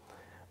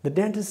 The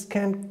dentist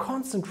can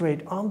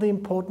concentrate on the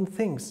important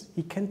things.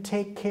 He can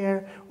take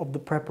care of the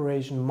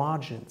preparation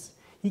margins.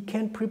 He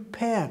can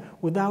prepare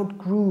without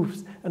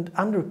grooves and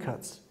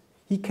undercuts.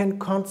 He can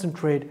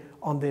concentrate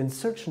on the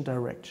insertion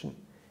direction.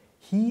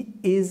 He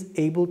is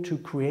able to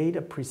create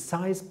a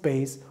precise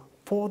base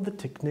for the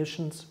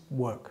technician's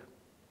work.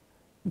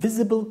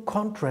 Visible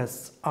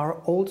contrasts are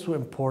also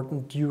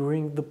important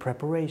during the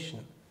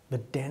preparation. The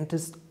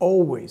dentist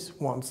always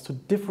wants to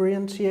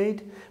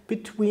differentiate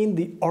between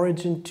the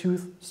origin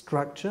tooth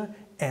structure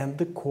and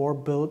the core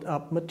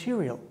build-up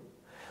material.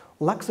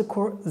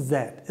 LuxaCore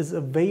Z is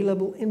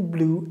available in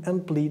blue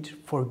and bleach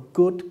for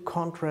good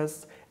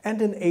contrast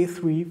and in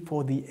A3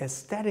 for the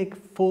aesthetic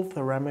full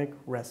ceramic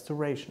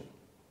restoration.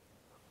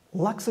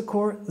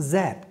 LuxaCore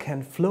Z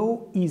can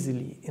flow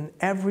easily in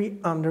every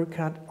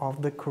undercut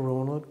of the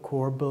coronal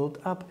core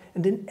build-up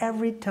and in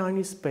every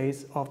tiny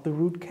space of the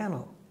root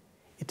canal.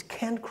 It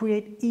can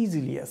create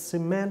easily a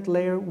cement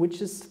layer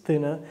which is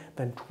thinner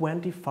than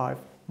 25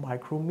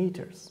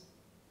 micrometers.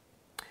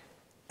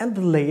 And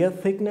the layer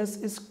thickness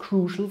is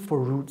crucial for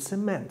root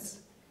cements.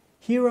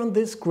 Here on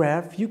this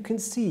graph you can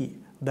see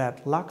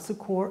that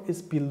LuxaCore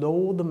is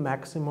below the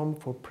maximum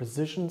for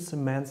precision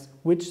cements,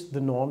 which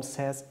the norm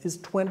says is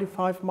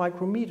 25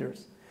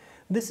 micrometers.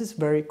 This is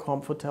very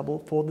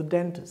comfortable for the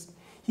dentist.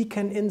 He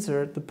can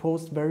insert the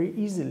post very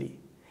easily.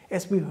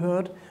 As we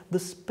heard, the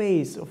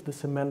space of the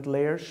cement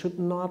layer should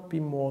not be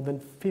more than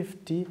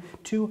 50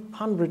 to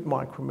 100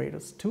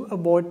 micrometers to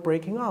avoid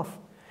breaking off.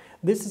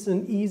 This is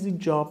an easy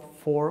job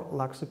for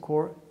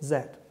LuxaCore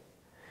Z.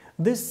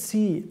 This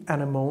C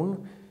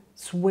anemone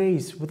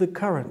sways with the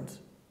current.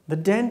 The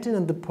dentin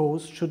and the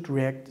post should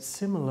react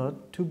similar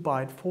to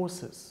bite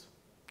forces.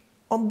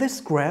 On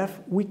this graph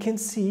we can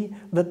see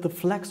that the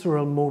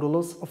flexural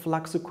modulus of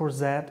LuxaCore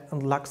Z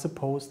and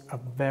LuxaPost are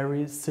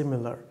very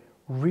similar,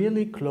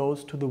 really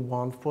close to the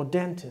one for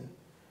dentin.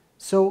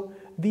 So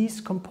these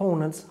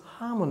components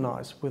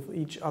harmonize with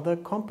each other,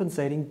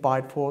 compensating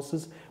bite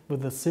forces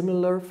with a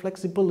similar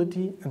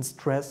flexibility and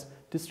stress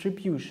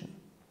distribution.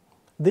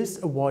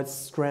 This avoids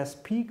stress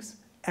peaks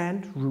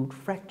and root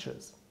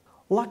fractures.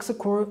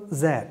 LuxaCore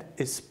Z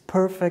is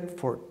perfect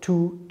for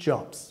two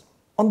jobs.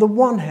 On the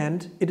one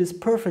hand, it is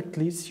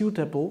perfectly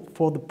suitable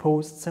for the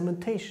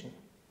post-cementation.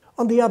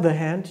 On the other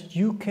hand,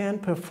 you can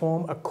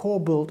perform a core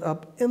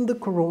build-up in the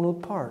coronal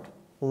part.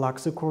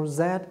 LuxaCore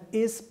Z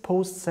is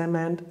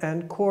post-cement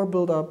and core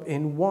build-up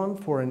in one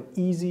for an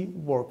easy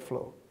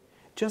workflow.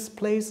 Just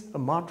place a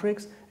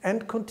matrix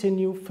and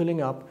continue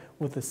filling up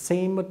with the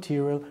same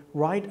material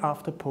right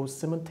after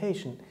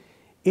post-cementation.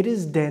 It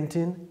is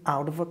dentin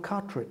out of a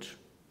cartridge.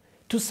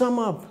 To sum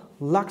up,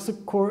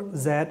 LuxaCore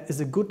Z is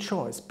a good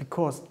choice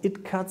because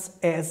it cuts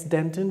as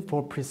dentin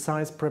for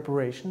precise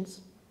preparations.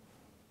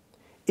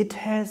 It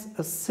has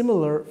a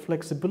similar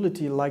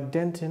flexibility like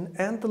dentin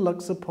and the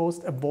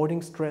LuxaPost,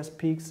 avoiding stress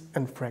peaks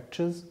and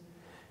fractures.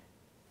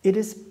 It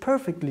is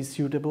perfectly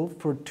suitable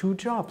for two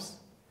jobs,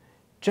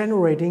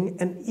 generating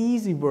an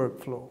easy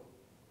workflow.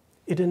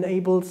 It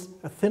enables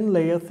a thin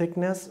layer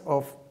thickness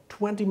of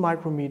 20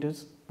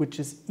 micrometers, which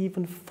is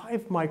even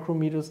 5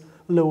 micrometers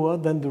lower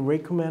than the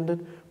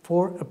recommended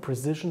for a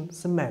precision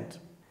cement.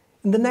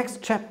 In the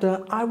next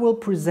chapter, I will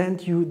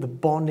present you the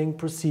bonding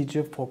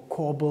procedure for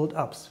core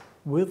build-ups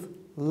with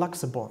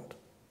LuxaBond.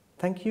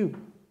 Thank you.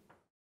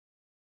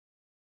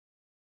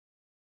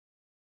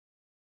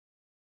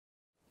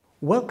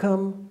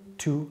 Welcome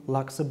to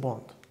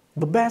LuxaBond.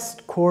 The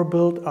best core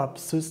build-up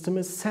system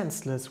is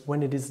senseless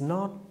when it is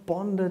not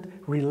bonded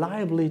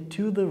reliably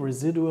to the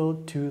residual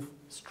tooth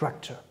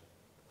structure.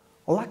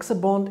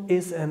 LuxaBond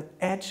is an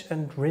etch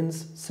and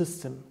rinse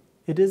system.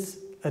 It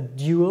is a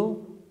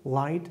dual,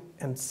 light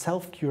and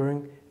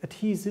self-curing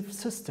adhesive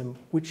system,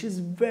 which is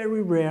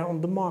very rare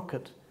on the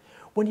market.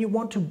 When you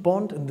want to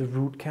bond in the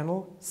root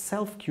canal,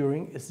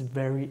 self-curing is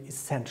very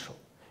essential,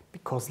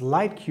 because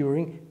light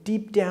curing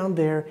deep down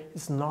there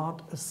is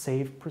not a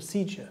safe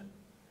procedure.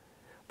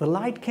 The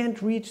light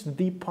can't reach the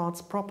deep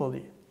parts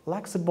properly.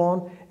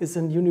 LuxaBond is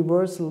a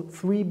universal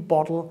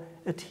 3-bottle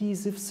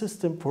adhesive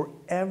system for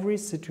every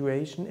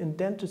situation in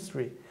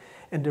dentistry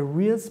and a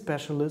real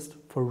specialist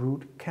for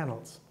root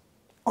canals.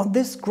 On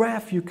this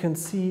graph you can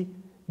see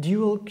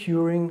dual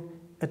curing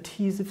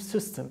adhesive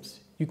systems.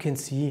 You can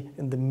see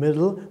in the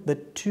middle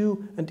that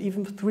 2 and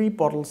even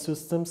 3-bottle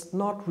systems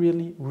not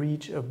really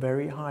reach a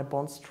very high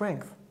bond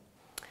strength.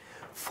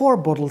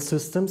 4-bottle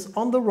systems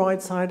on the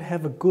right side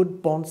have a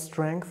good bond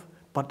strength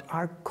but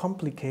are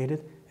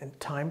complicated and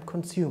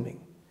time-consuming.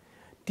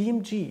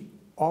 DMG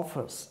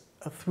offers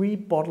a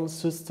 3-bottle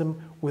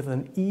system with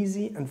an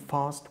easy and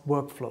fast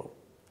workflow.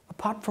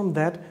 Apart from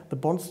that, the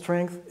bond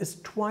strength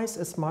is twice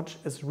as much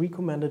as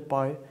recommended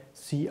by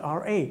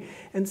CRA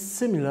and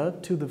similar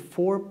to the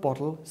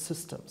 4-bottle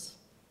systems.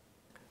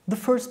 The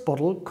first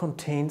bottle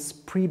contains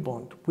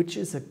pre-bond, which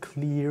is a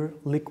clear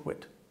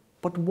liquid.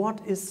 But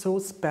what is so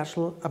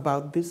special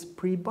about this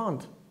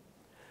pre-bond?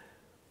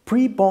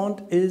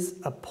 Pre-bond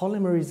is a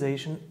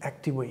polymerization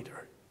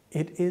activator.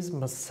 It is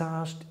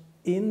massaged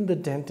in the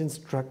dentin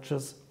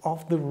structures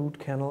of the root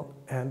canal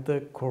and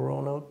the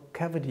coronal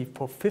cavity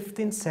for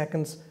 15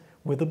 seconds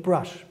with a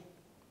brush.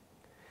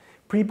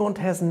 Pre-bond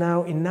has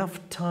now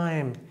enough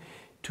time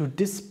to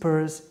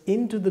disperse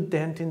into the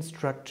dentin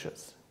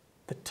structures.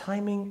 The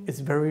timing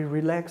is very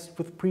relaxed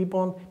with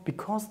pre-bond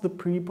because the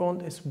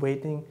pre-bond is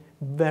waiting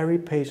very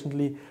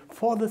patiently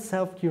for the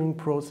self-curing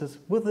process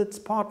with its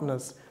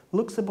partners,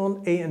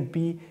 LuxaBond A and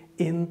B,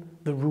 in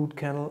the root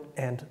canal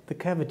and the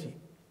cavity.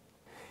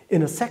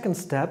 In a second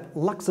step,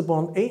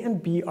 LuxaBond A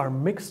and B are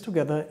mixed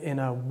together in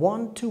a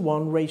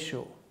 1:1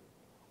 ratio.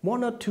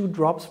 1 or 2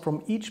 drops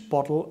from each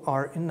bottle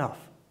are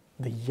enough.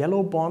 The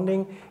yellow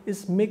bonding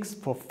is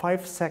mixed for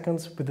 5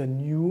 seconds with a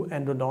new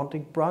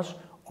endodontic brush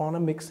on a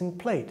mixing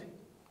plate.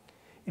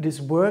 It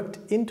is worked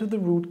into the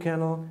root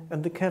canal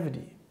and the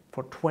cavity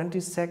for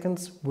 20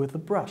 seconds with a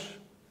brush.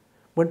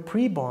 When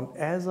pre-bond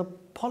as a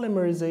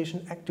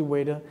polymerization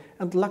activator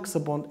and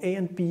LuxaBond A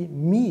and B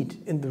meet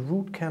in the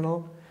root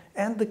canal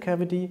and the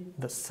cavity,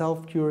 the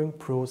self-curing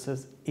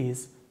process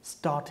is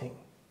starting.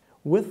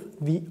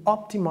 With the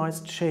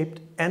optimized shaped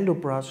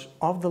endobrush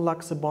of the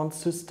LuxaBond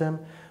system,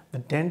 the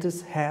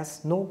dentist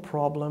has no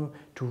problem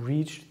to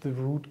reach the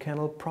root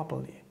canal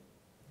properly.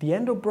 The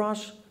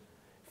endobrush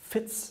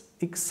fits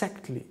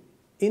exactly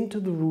into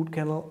the root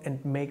canal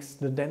and makes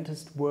the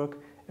dentist work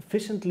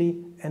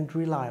efficiently and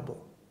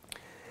reliable.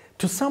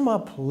 To sum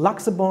up,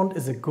 LuxaBond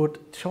is a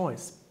good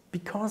choice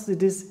because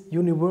it is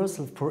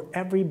universal for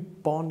every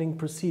bonding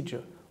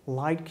procedure: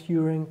 light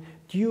curing,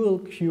 dual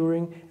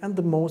curing, and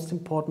the most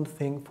important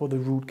thing for the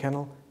root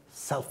canal,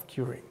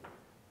 self-curing.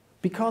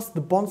 Because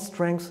the bond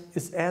strength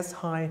is as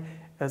high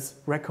as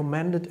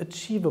recommended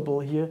achievable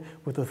here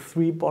with a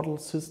 3-bottle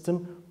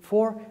system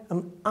for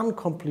an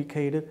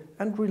uncomplicated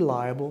and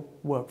reliable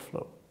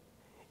workflow.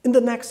 In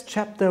the next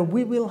chapter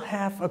we will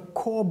have a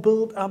core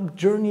build-up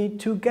journey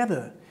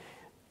together,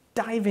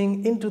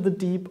 diving into the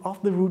deep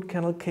of the root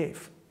canal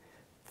cave.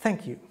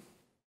 Thank you.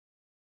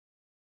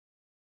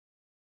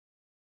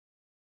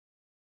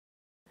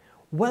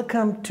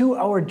 Welcome to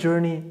our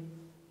journey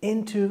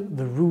into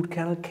the root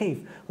canal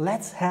cave.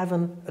 Let's have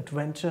an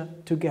adventure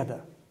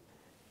together.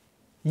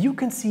 You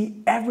can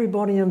see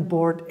everybody on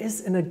board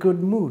is in a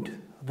good mood.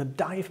 The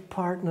dive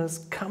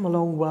partners come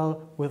along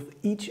well with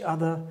each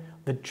other.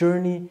 The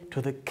journey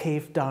to the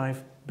cave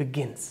dive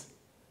begins.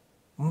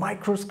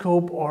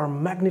 Microscope or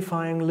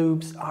magnifying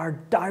loops are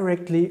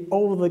directly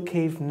over the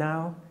cave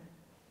now.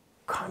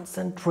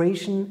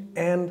 Concentration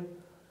and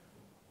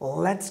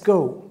let's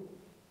go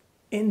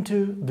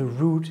into the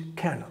root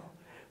canal.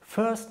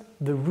 First,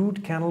 the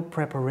root canal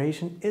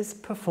preparation is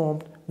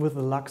performed with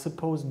the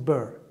LuxaPost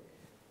burr.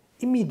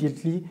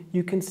 Immediately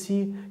you can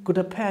see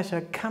gutta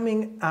percha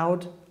coming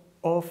out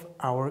of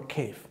our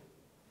cave.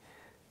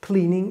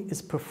 Cleaning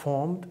is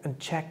performed and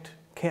checked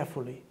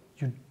carefully.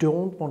 You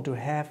don't want to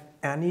have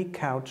any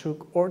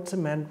caoutchouc or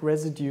cement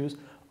residues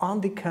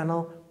on the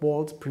canal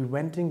walls,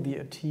 preventing the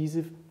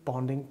adhesive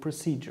bonding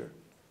procedure.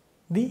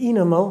 The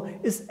enamel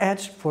is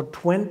etched for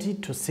 20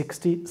 to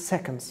 60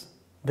 seconds,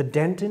 the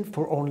dentin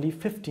for only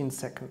 15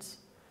 seconds.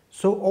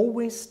 So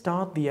always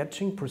start the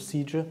etching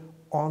procedure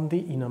on the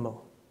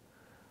enamel.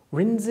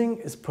 Rinsing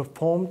is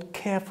performed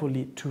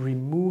carefully to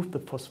remove the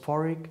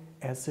phosphoric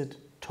acid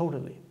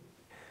totally.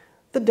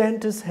 The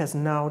dentist has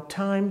now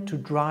time to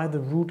dry the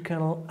root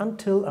canal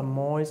until a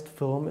moist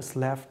film is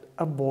left,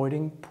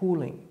 avoiding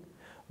pooling.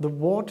 The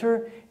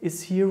water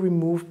is here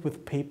removed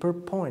with paper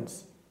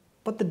points.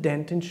 but the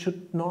dentin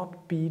should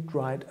not be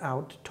dried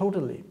out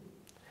totally.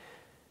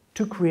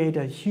 To create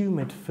a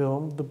humid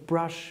film, the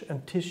brush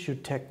and tissue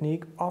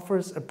technique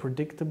offers a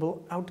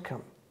predictable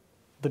outcome.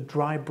 The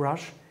dry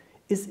brush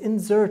is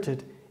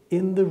inserted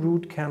in the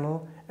root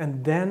canal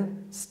and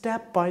then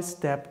step by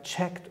step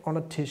checked on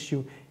a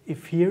tissue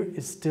if here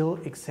is still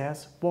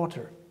excess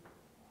water.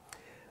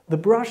 The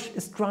brush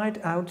is dried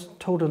out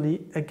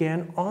totally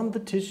again on the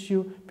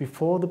tissue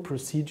before the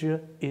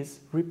procedure is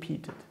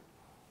repeated.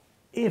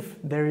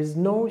 If there is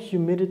no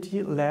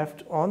humidity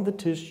left on the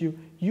tissue,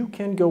 you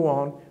can go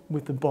on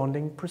with the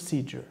bonding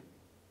procedure.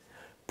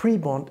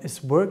 Pre-bond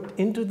is worked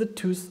into the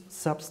tooth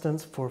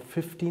substance for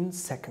 15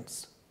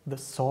 seconds. The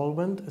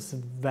solvent is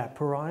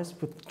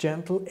vaporized with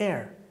gentle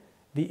air.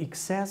 The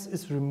excess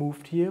is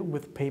removed here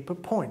with paper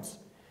points.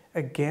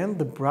 Again,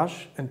 the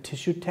brush and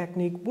tissue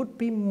technique would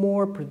be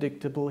more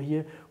predictable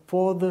here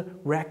for the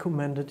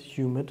recommended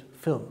humid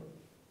film.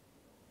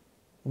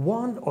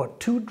 1 or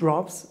 2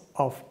 drops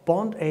of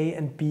bond A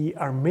and B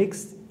are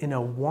mixed in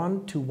a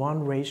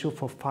 1:1 ratio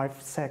for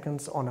 5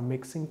 seconds on a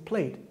mixing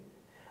plate.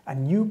 A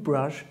new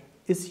brush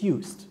is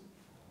used.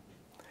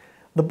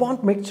 The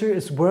bond mixture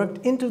is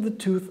worked into the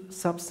tooth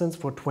substance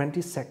for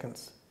 20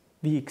 seconds.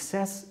 The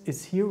excess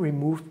is here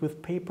removed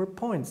with paper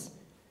points.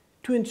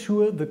 To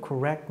ensure the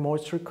correct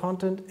moisture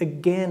content,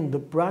 again the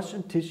brush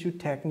and tissue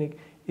technique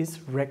is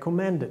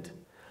recommended.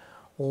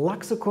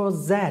 LuxaCore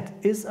Z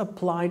is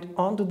applied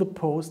onto the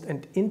post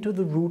and into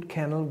the root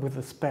canal with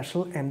a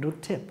special endo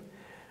tip.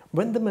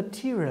 When the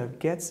material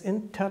gets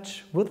in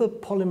touch with a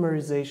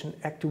polymerization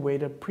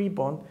activator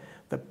pre-bond,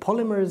 the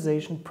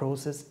polymerization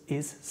process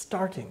is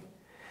starting.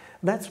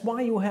 That's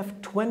why you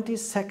have 20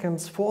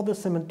 seconds for the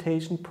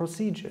cementation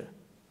procedure.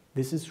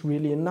 This is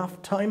really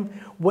enough time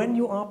when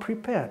you are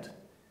prepared.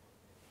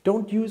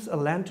 Don't use a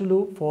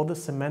lentulo for the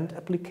cement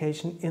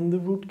application in the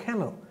root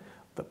canal.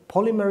 The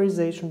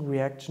polymerization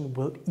reaction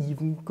will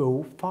even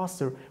go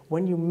faster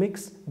when you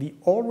mix the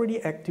already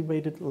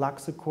activated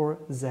LuxaCore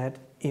Z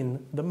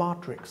in the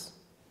matrix.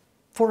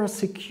 For a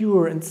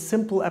secure and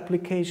simple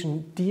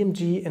application,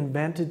 DMG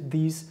invented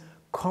these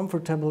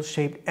comfortable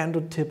shaped endo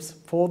tips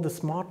for the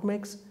Smart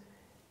Mix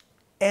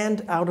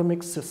and Outer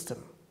Mix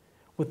system.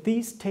 With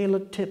these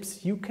tailored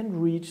tips, you can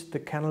reach the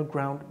canal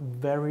ground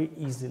very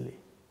easily.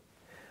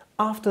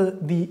 After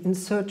the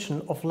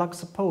insertion of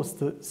LuxaPost,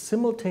 the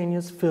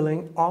simultaneous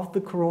filling of the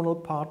coronal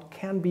part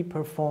can be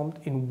performed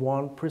in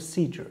one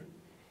procedure.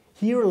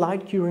 Here,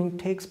 light curing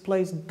takes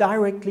place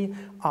directly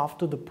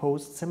after the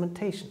post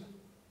cementation.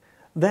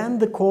 Then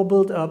the core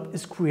build-up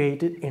is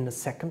created in a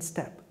second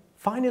step.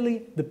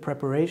 Finally, the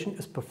preparation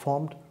is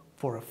performed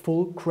for a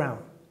full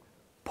crown.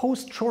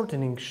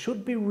 Post-shortening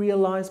should be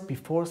realized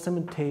before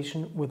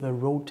cementation with a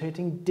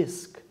rotating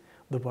disc.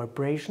 The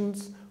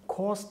vibrations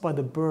caused by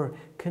the burr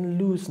can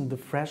loosen the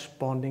fresh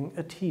bonding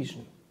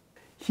adhesion.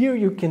 Here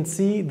you can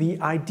see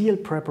the ideal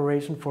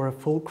preparation for a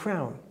full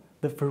crown.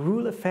 The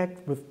ferrule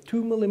effect with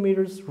 2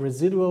 mm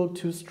residual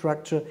tooth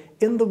structure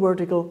in the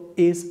vertical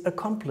is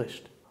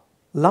accomplished.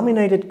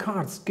 Laminated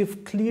cards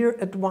give clear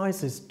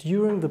advices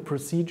during the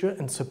procedure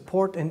and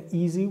support an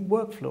easy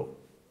workflow.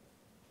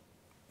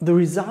 The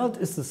result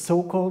is the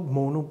so-called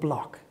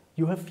monoblock.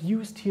 You have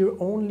used here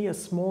only a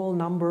small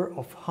number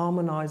of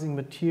harmonizing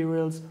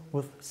materials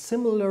with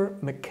similar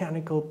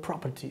mechanical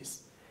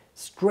properties.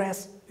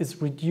 Stress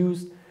is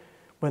reduced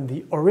when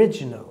the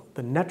original,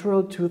 the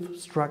natural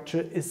tooth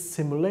structure is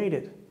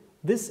simulated.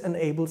 This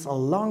enables a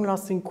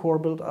long-lasting core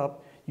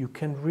build-up you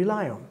can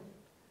rely on.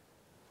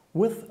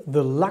 With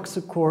the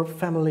LuxaCore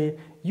family,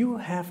 you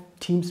have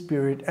team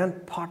spirit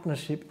and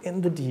partnership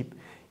in the deep.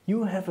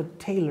 You have a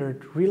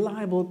tailored,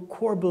 reliable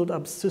core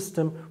build-up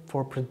system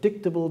for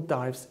predictable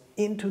dives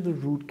into the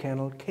root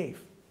canal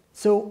cave.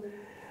 So,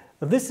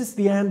 this is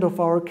the end of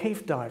our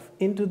cave dive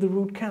into the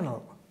root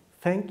canal.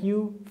 Thank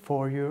you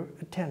for your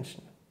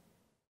attention.